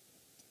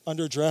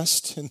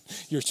 underdressed and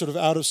you're sort of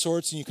out of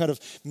sorts, and you kind of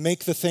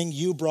make the thing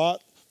you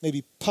brought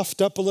maybe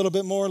puffed up a little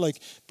bit more. Like,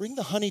 bring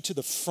the honey to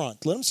the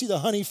front. Let them see the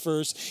honey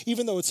first,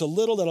 even though it's a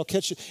little, that'll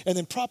catch you. And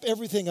then prop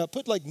everything up.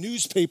 Put like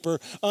newspaper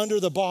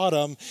under the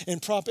bottom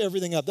and prop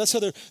everything up. That's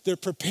how they're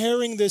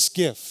preparing this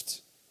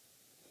gift.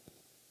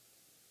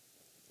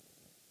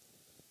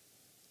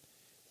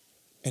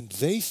 And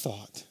they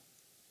thought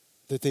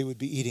that they would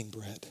be eating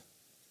bread.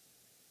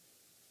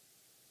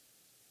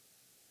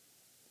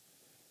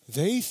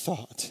 They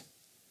thought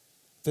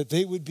that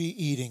they would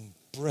be eating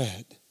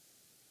bread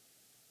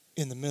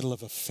in the middle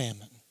of a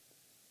famine.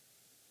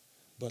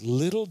 But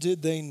little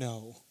did they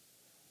know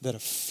that a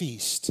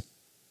feast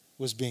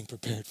was being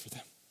prepared for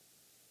them.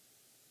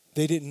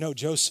 They didn't know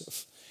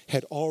Joseph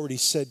had already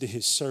said to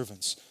his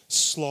servants,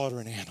 slaughter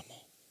an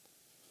animal.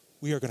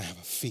 We are going to have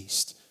a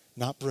feast,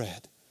 not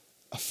bread.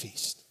 A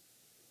feast.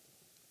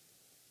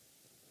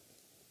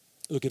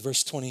 Look at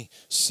verse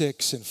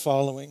 26 and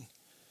following.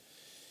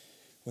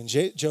 When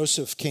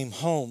Joseph came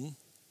home,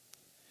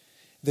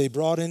 they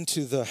brought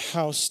into the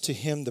house to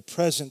him the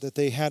present that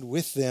they had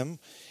with them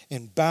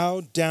and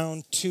bowed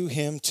down to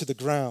him to the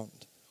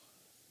ground.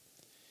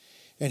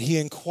 And he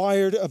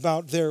inquired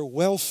about their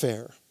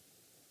welfare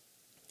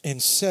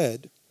and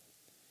said,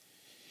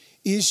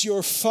 "Is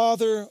your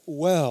father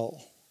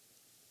well?"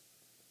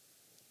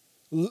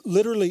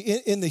 Literally,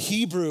 in the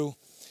Hebrew,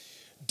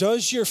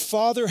 does your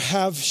father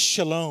have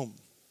shalom?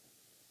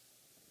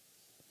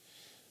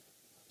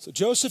 So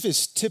Joseph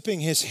is tipping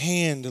his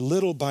hand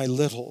little by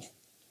little.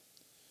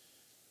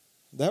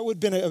 That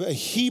would have been a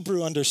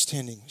Hebrew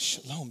understanding.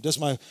 Shalom.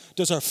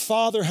 Does our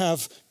father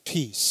have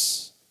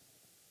peace?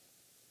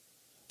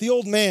 The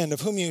old man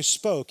of whom you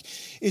spoke,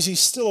 is he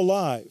still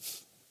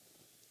alive?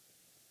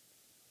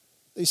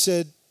 They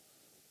said,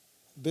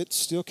 bit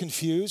still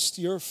confused,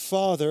 your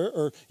father,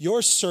 or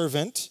your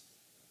servant,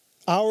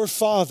 our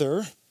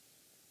father,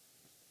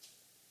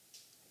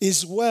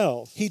 is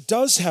well. He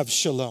does have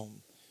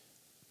shalom.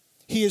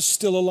 He is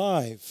still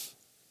alive.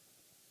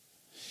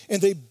 And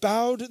they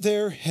bowed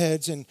their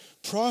heads and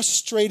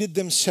prostrated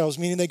themselves,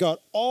 meaning they got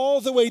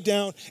all the way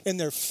down and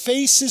their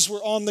faces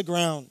were on the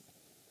ground,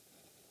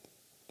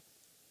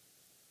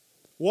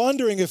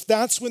 wondering if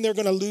that's when they're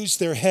going to lose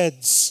their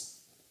heads.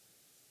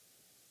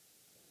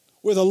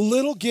 With a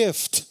little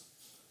gift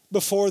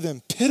before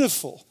them,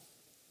 pitiful.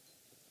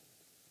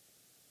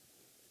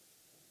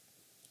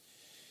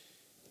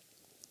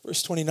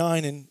 Verse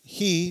 29, and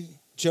he,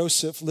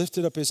 Joseph,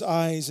 lifted up his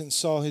eyes and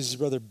saw his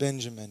brother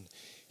Benjamin,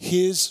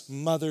 his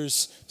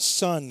mother's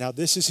son. Now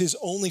this is his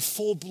only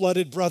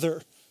full-blooded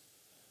brother,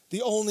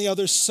 the only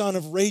other son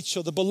of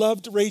Rachel, the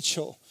beloved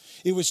Rachel.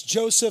 It was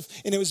Joseph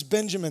and it was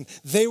Benjamin.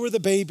 They were the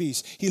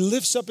babies. He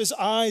lifts up his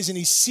eyes and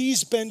he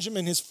sees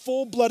Benjamin, his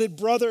full-blooded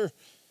brother.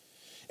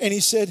 And he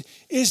said,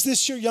 "Is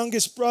this your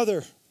youngest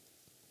brother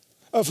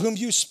of whom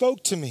you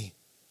spoke to me?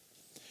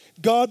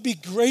 God be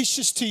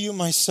gracious to you,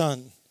 my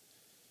son."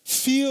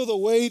 Feel the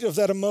weight of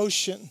that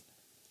emotion.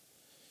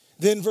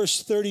 Then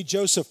verse 30,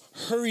 Joseph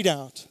hurried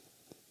out.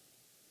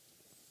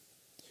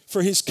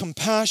 For his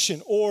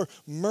compassion or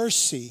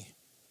mercy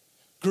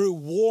grew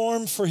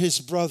warm for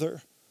his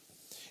brother,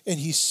 and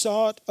he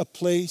sought a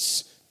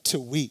place to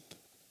weep.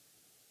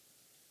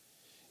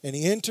 And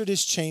he entered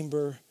his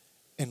chamber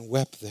and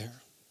wept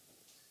there.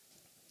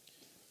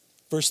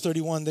 Verse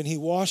 31, then he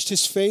washed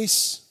his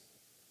face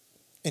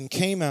and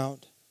came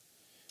out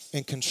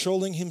and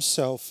controlling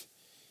himself,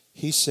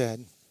 he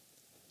said,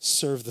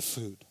 "Serve the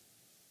food."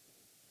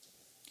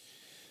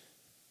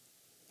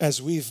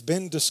 As we've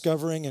been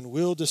discovering and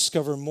will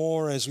discover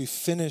more as we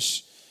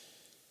finish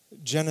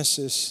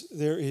Genesis,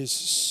 there is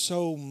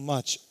so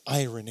much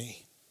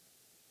irony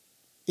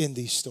in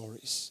these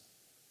stories.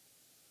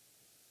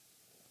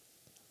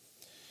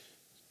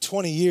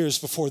 20 years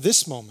before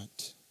this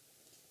moment,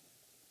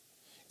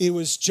 it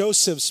was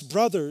Joseph's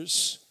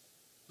brothers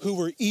who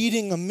were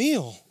eating a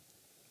meal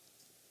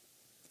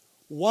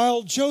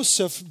while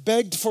Joseph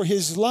begged for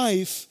his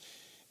life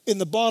in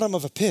the bottom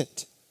of a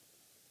pit.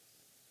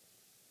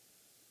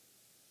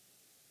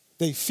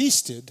 They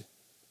feasted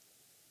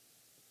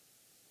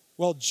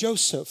while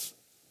Joseph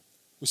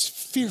was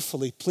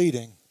fearfully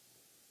pleading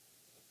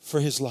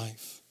for his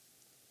life.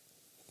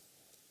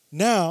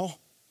 Now,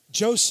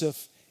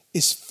 Joseph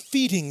is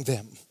feeding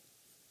them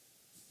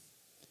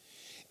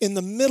in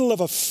the middle of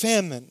a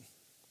famine,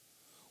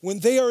 when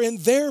they are in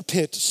their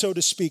pit, so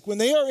to speak, when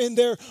they are in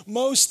their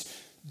most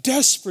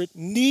desperate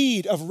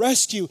need of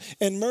rescue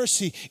and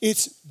mercy.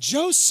 It's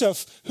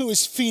Joseph who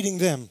is feeding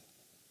them.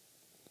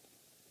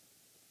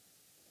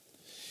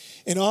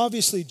 And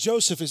obviously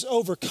Joseph is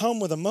overcome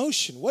with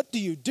emotion. What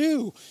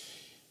do?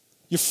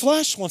 Your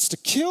flesh wants to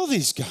kill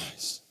these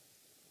guys.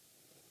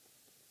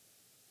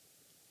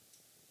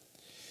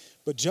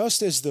 But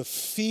just as the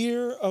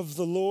fear of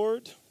the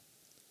Lord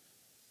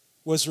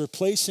was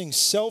replacing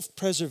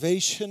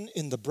self-preservation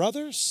in the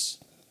brothers,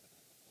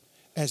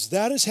 as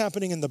that is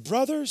happening in the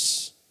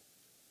brothers,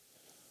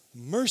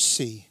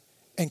 mercy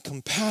and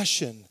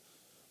compassion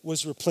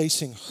was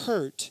replacing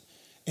hurt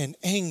and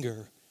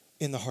anger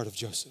in the heart of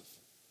Joseph.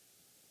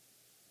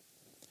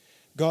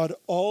 God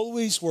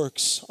always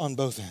works on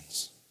both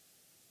ends.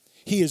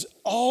 He is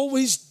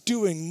always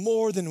doing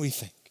more than we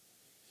think.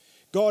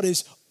 God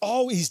is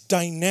always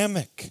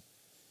dynamic.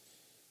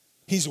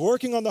 He's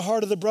working on the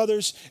heart of the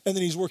brothers, and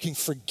then he's working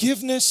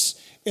forgiveness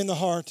in the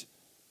heart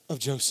of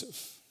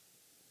Joseph.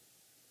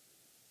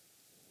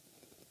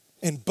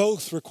 And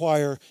both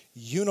require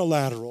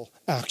unilateral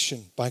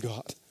action by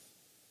God.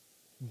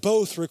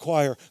 Both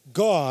require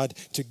God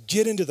to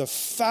get into the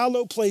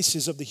fallow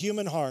places of the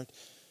human heart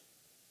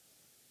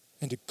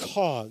and to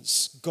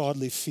cause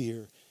godly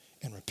fear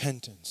and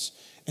repentance,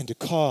 and to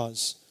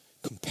cause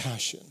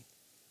compassion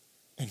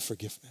and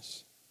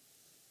forgiveness.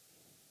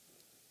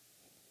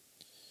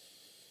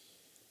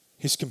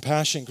 His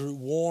compassion grew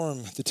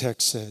warm, the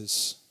text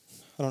says.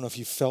 I don't know if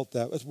you felt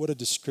that. What a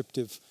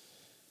descriptive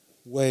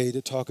way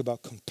to talk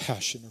about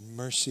compassion or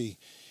mercy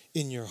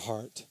in your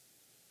heart.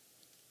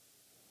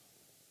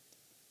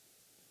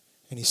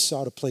 And he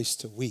sought a place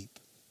to weep.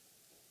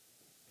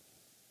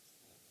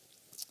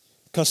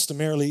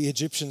 Customarily,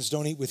 Egyptians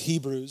don't eat with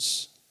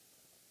Hebrews.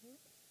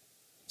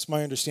 It's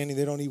my understanding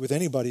they don't eat with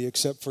anybody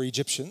except for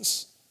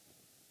Egyptians.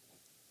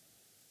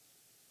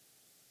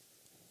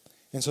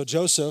 And so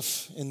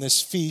Joseph, in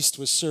this feast,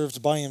 was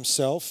served by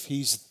himself.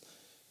 He's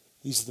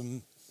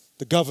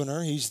the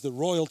governor. He's the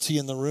royalty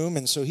in the room.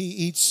 And so he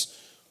eats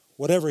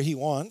whatever he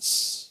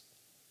wants.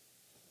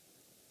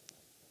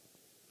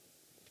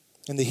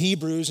 And the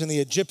Hebrews and the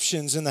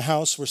Egyptians in the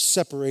house were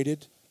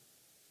separated.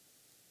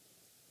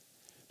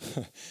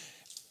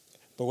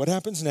 But what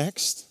happens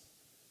next?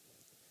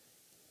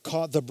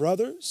 Caught the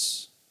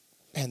brothers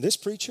and this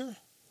preacher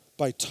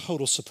by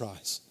total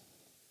surprise.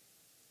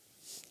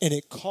 And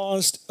it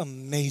caused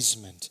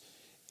amazement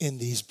in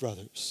these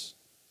brothers.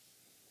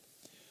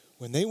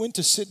 When they went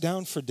to sit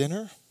down for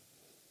dinner,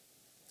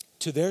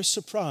 to their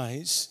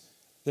surprise,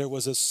 there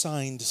was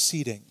assigned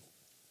seating.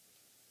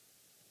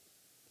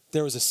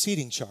 There was a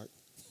seating chart.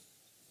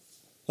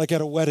 Like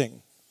at a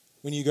wedding,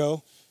 when you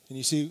go and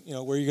you see,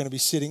 where you're going to be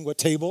sitting, what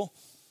table.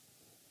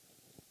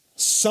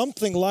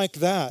 Something like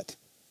that,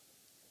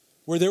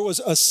 where there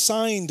was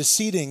assigned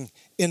seating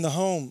in the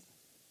home.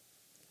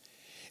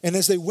 And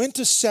as they went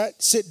to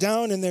sit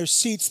down in their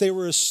seats, they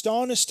were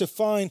astonished to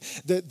find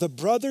that the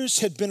brothers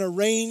had been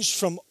arranged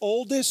from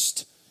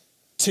oldest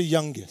to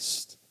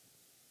youngest.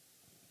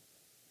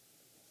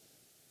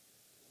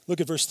 Look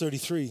at verse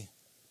 33.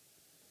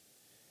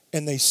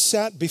 And they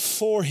sat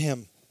before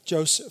him,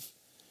 Joseph,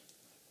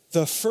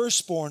 the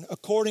firstborn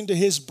according to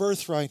his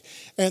birthright,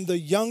 and the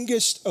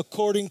youngest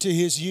according to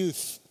his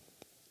youth.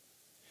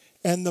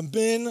 And the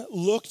men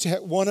looked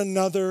at one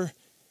another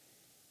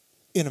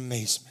in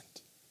amazement.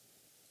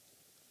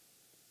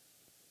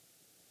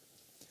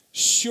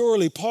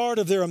 Surely part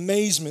of their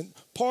amazement,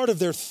 part of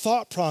their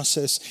thought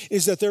process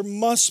is that there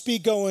must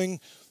be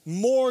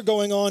more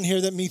going on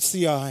here that meets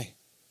the eye.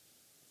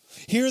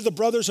 Here the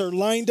brothers are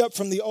lined up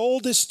from the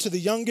oldest to the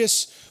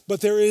youngest,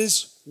 but there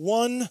is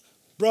one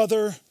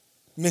brother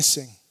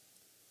missing.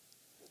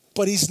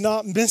 But he's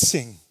not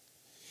missing.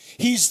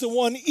 He's the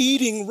one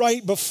eating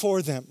right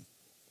before them.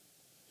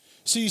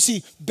 So you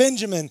see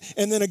Benjamin,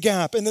 and then a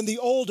gap, and then the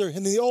older,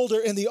 and the older,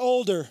 and the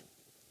older.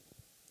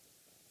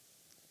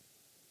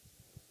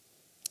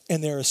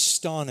 And they're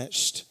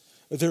astonished.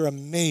 They're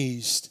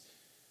amazed.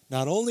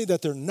 Not only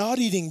that they're not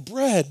eating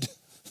bread,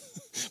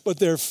 but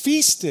they're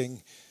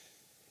feasting.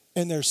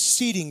 And their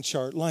seating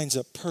chart lines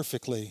up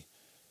perfectly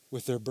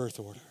with their birth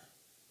order.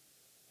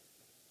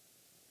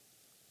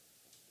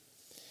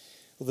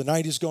 Well, the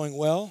night is going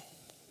well.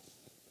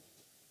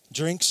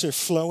 Drinks are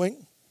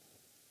flowing.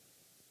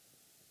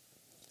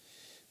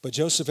 But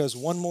Joseph has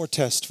one more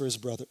test for his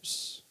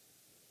brothers.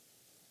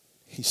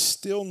 He's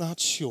still not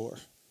sure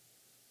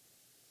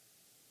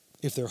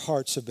if their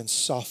hearts have been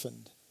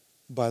softened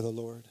by the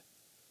Lord.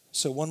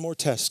 So one more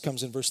test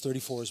comes in verse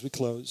 34 as we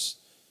close.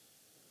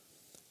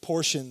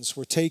 Portions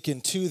were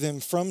taken to them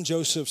from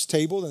Joseph's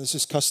table, and this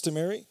is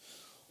customary.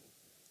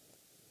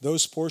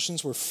 Those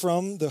portions were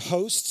from the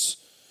hosts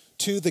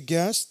to the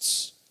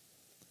guests.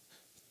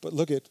 But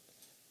look at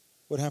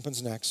what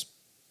happens next.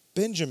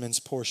 Benjamin's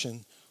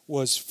portion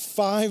was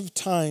 5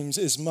 times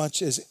as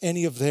much as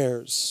any of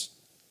theirs.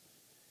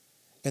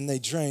 And they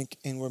drank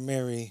and were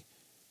merry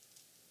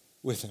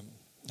with him.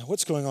 Now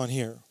what's going on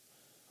here?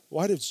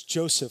 Why does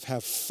Joseph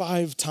have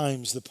 5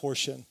 times the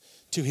portion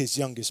to his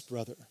youngest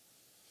brother?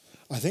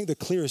 I think the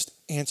clearest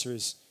answer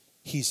is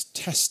he's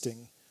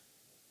testing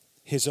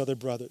his other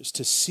brothers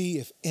to see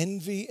if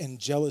envy and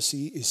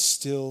jealousy is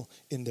still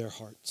in their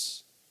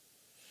hearts.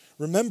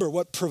 Remember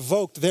what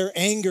provoked their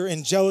anger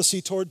and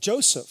jealousy toward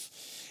Joseph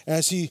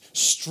as he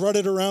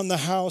strutted around the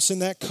house in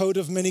that coat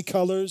of many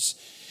colors.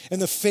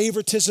 And the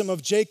favoritism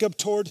of Jacob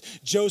toward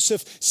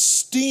Joseph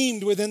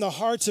steamed within the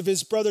hearts of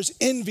his brothers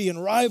envy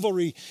and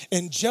rivalry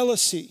and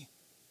jealousy.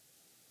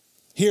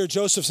 Here,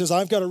 Joseph says,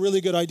 I've got a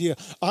really good idea.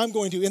 I'm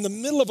going to, in the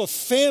middle of a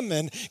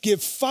famine,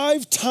 give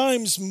 5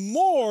 times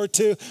more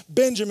to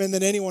Benjamin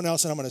than anyone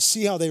else, and I'm going to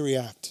see how they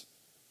react.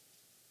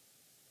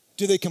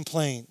 Do they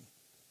complain?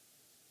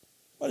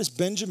 Why does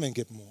Benjamin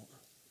get more?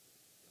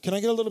 Can I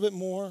get a little bit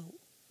more?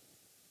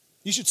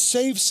 You should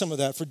save some of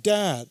that for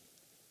Dad.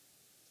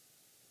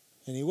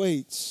 And he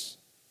waits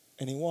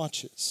and he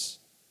watches.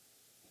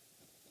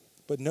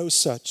 But no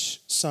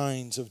such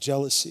signs of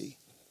jealousy.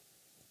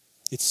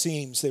 It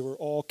seems they were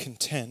all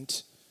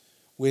content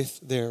with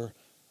their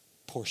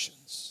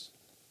portions.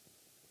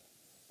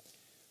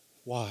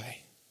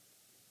 Why?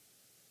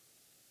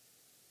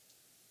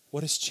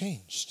 What has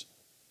changed?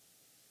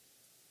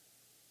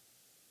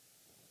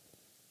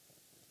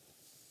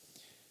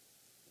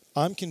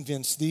 I'm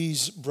convinced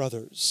these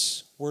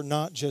brothers were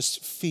not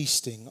just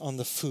feasting on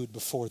the food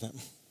before them,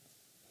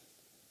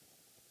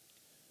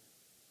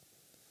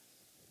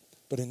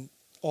 but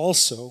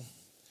also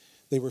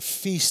they were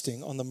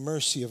feasting on the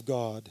mercy of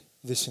God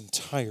this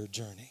entire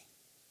journey.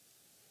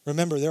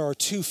 Remember, there are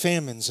 2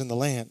 famines in the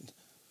land.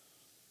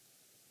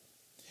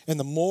 And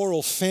the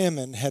moral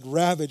famine had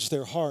ravaged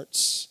their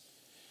hearts.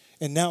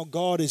 And now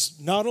God is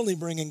not only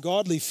bringing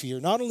godly fear,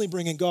 not only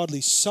bringing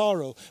godly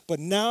sorrow, but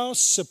now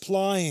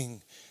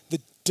supplying the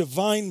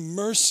divine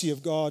mercy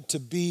of God to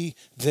be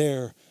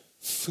their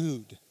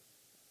food.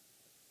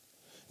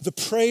 The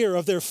prayer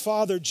of their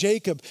father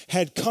Jacob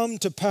had come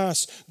to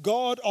pass.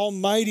 God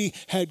Almighty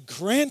had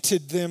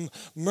granted them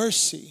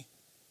mercy,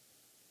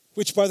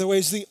 which, by the way,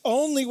 is the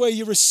only way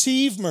you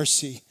receive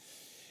mercy,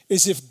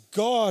 is if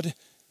God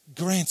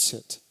grants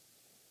it.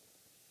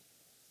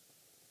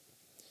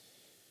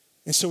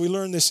 And so we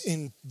learn this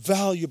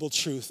invaluable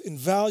truth,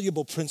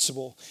 invaluable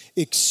principle.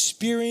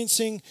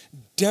 Experiencing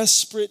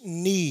desperate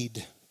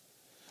need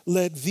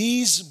led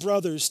these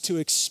brothers to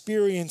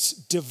experience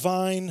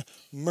divine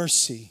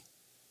mercy.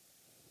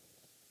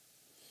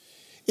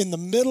 In the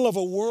middle of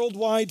a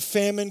worldwide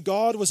famine,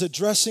 God was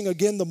addressing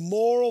again the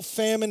moral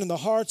famine in the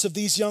hearts of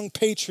these young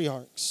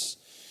patriarchs.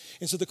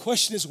 And so the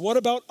question is, what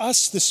about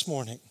us this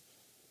morning?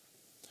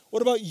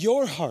 What about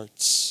your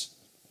hearts?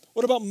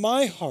 What about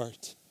my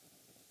heart?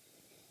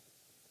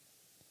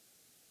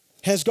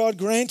 Has God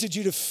granted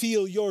you to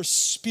feel your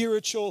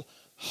spiritual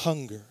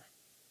hunger?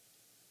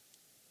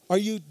 Are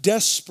you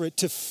desperate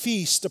to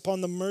feast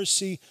upon the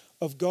mercy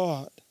of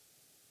God?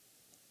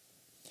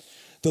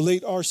 The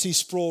late R.C.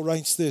 Sproul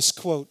writes this,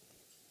 quote,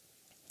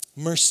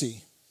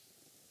 mercy,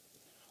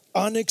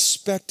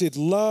 unexpected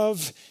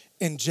love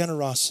and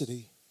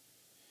generosity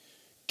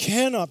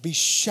cannot be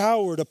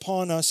showered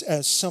upon us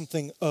as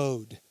something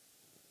owed.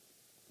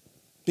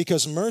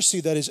 Because mercy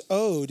that is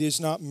owed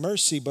is not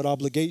mercy but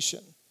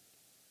obligation.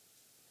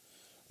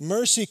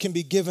 Mercy can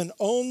be given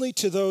only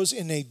to those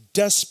in a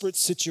desperate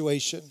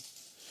situation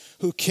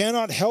who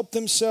cannot help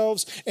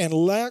themselves and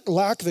lack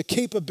the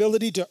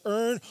capability to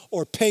earn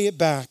or pay it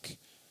back.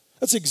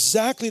 That's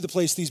exactly the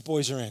place these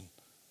boys are in.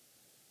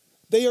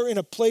 They are in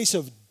a place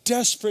of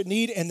desperate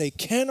need and they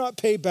cannot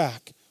pay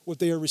back what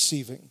they are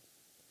receiving.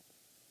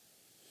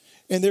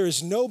 And there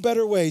is no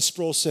better way,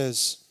 Sproul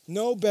says,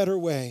 no better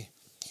way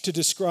to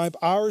describe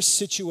our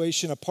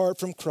situation apart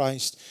from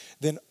Christ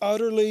than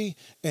utterly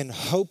and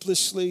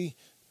hopelessly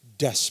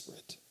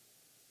desperate.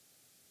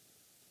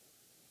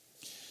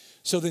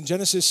 So then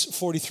Genesis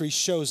 43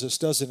 shows us,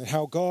 doesn't it,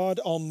 how God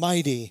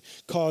Almighty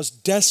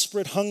caused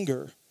desperate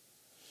hunger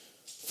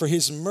for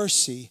his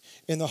mercy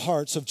in the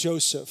hearts of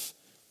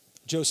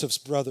Joseph's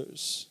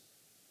brothers.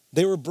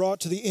 They were brought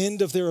to the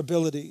end of their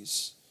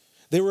abilities.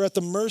 They were at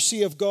the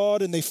mercy of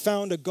God, and they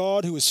found a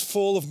God who is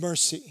full of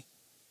mercy.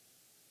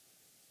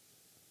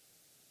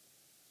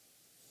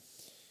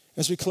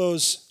 As we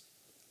close,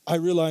 I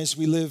realize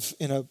we live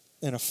in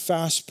a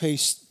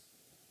fast-paced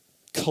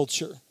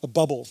culture, a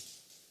bubble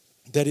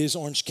that is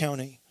Orange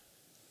County.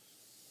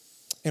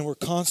 And we're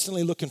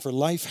constantly looking for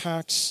life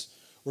hacks.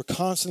 We're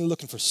constantly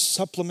looking for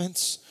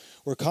supplements.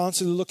 We're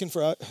constantly looking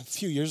for, a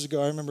few years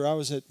ago, I remember I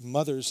was at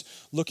Mother's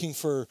looking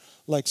for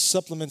like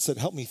supplements that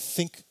help me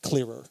think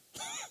clearer.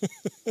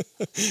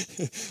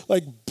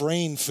 Like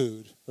brain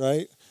food,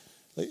 right?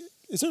 Like,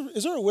 is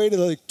there a way to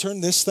like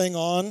turn this thing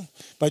on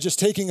by just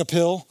taking a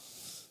pill?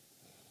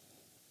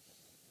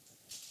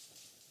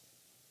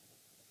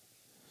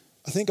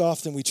 I think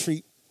often we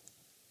treat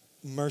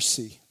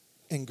mercy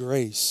and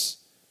grace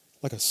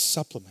like a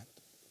supplement.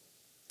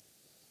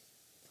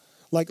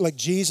 Like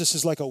Jesus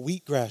is like a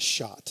wheatgrass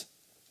shot.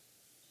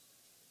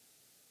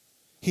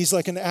 He's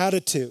like an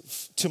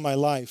additive to my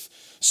life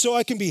so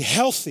I can be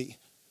healthy.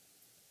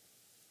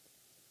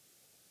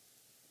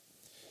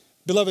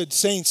 Beloved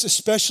saints,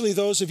 especially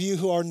those of you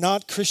who are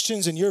not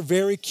Christians and you're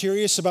very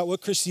curious about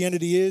what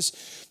Christianity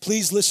is,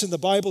 please listen. The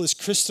Bible is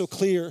crystal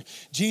clear.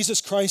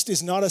 Jesus Christ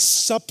is not a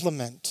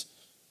supplement.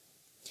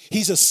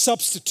 He's a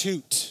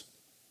substitute.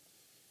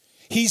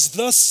 He's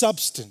the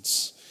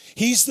substance.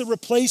 He's the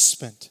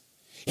replacement.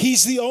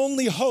 He's the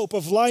only hope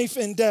of life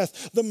and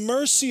death. The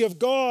mercy of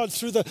God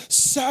through the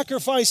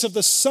sacrifice of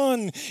the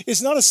Son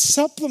is not a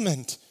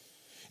supplement.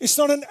 It's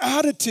not an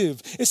additive.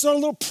 It's not a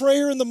little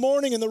prayer in the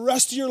morning and the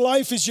rest of your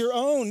life is your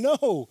own.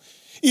 No,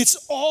 it's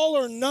all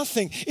or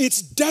nothing.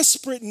 It's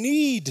desperate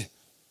need.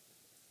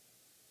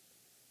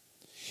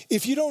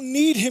 If you don't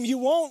need him, you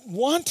won't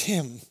want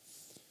him.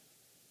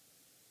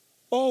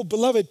 Oh,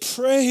 beloved,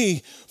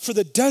 pray for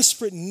the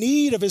desperate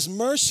need of his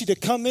mercy to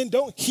come in.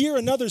 Don't hear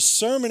another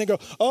sermon and go,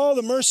 oh,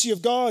 the mercy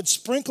of God,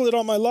 sprinkle it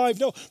on my life.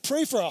 No,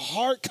 pray for a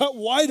heart cut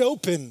wide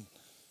open,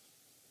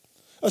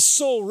 a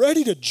soul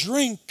ready to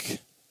drink.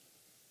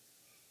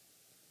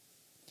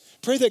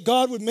 Pray that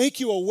God would make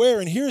you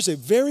aware, and here's a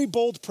very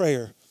bold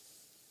prayer.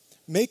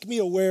 Make me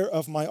aware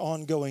of my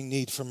ongoing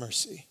need for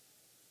mercy.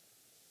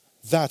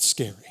 That's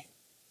scary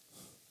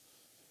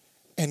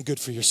and good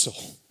for your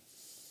soul.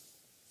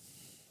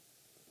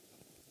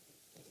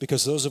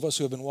 Because those of us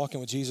who have been walking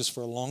with Jesus for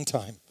a long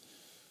time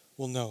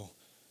will know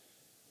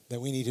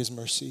that we need his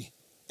mercy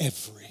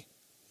every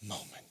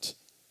moment.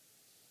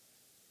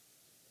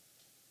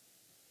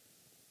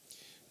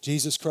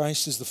 Jesus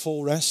Christ is the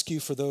full rescue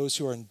for those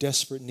who are in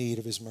desperate need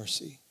of his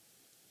mercy.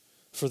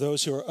 For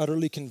those who are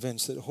utterly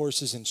convinced that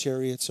horses and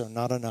chariots are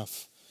not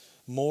enough.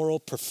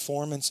 Moral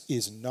performance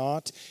is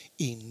not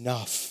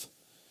enough.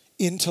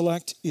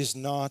 Intellect is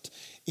not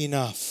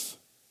enough.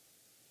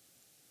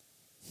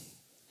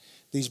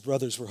 These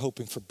brothers were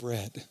hoping for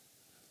bread.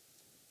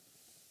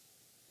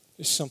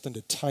 There's something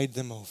to tide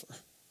them over.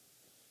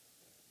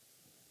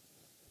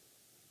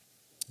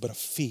 But a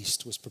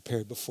feast was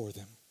prepared before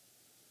them.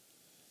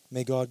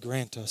 May God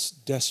grant us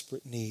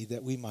desperate need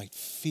that we might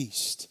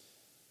feast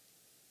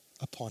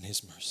upon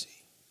his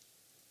mercy.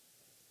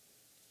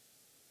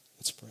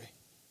 Let's pray.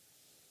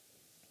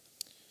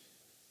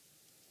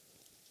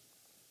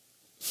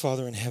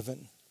 Father in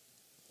heaven,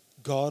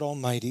 God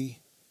Almighty,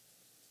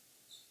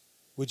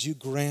 would you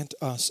grant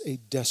us a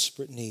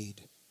desperate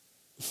need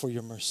for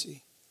your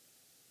mercy?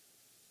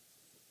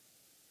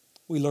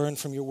 We learn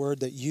from your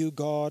word that you,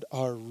 God,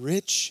 are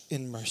rich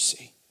in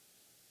mercy.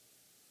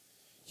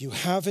 You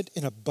have it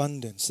in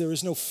abundance. There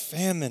is no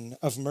famine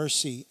of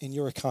mercy in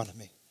your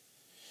economy.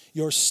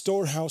 Your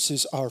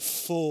storehouses are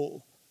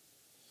full.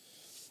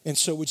 And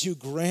so would you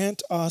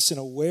grant us an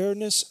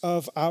awareness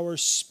of our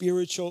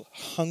spiritual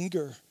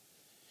hunger?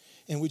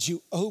 And would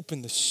you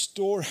open the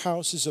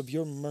storehouses of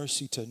your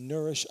mercy to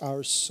nourish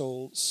our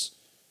souls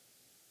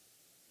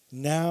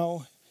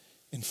now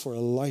and for a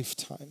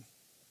lifetime?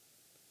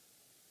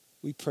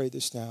 We pray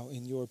this now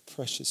in your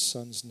precious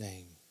Son's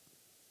name.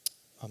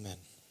 Amen.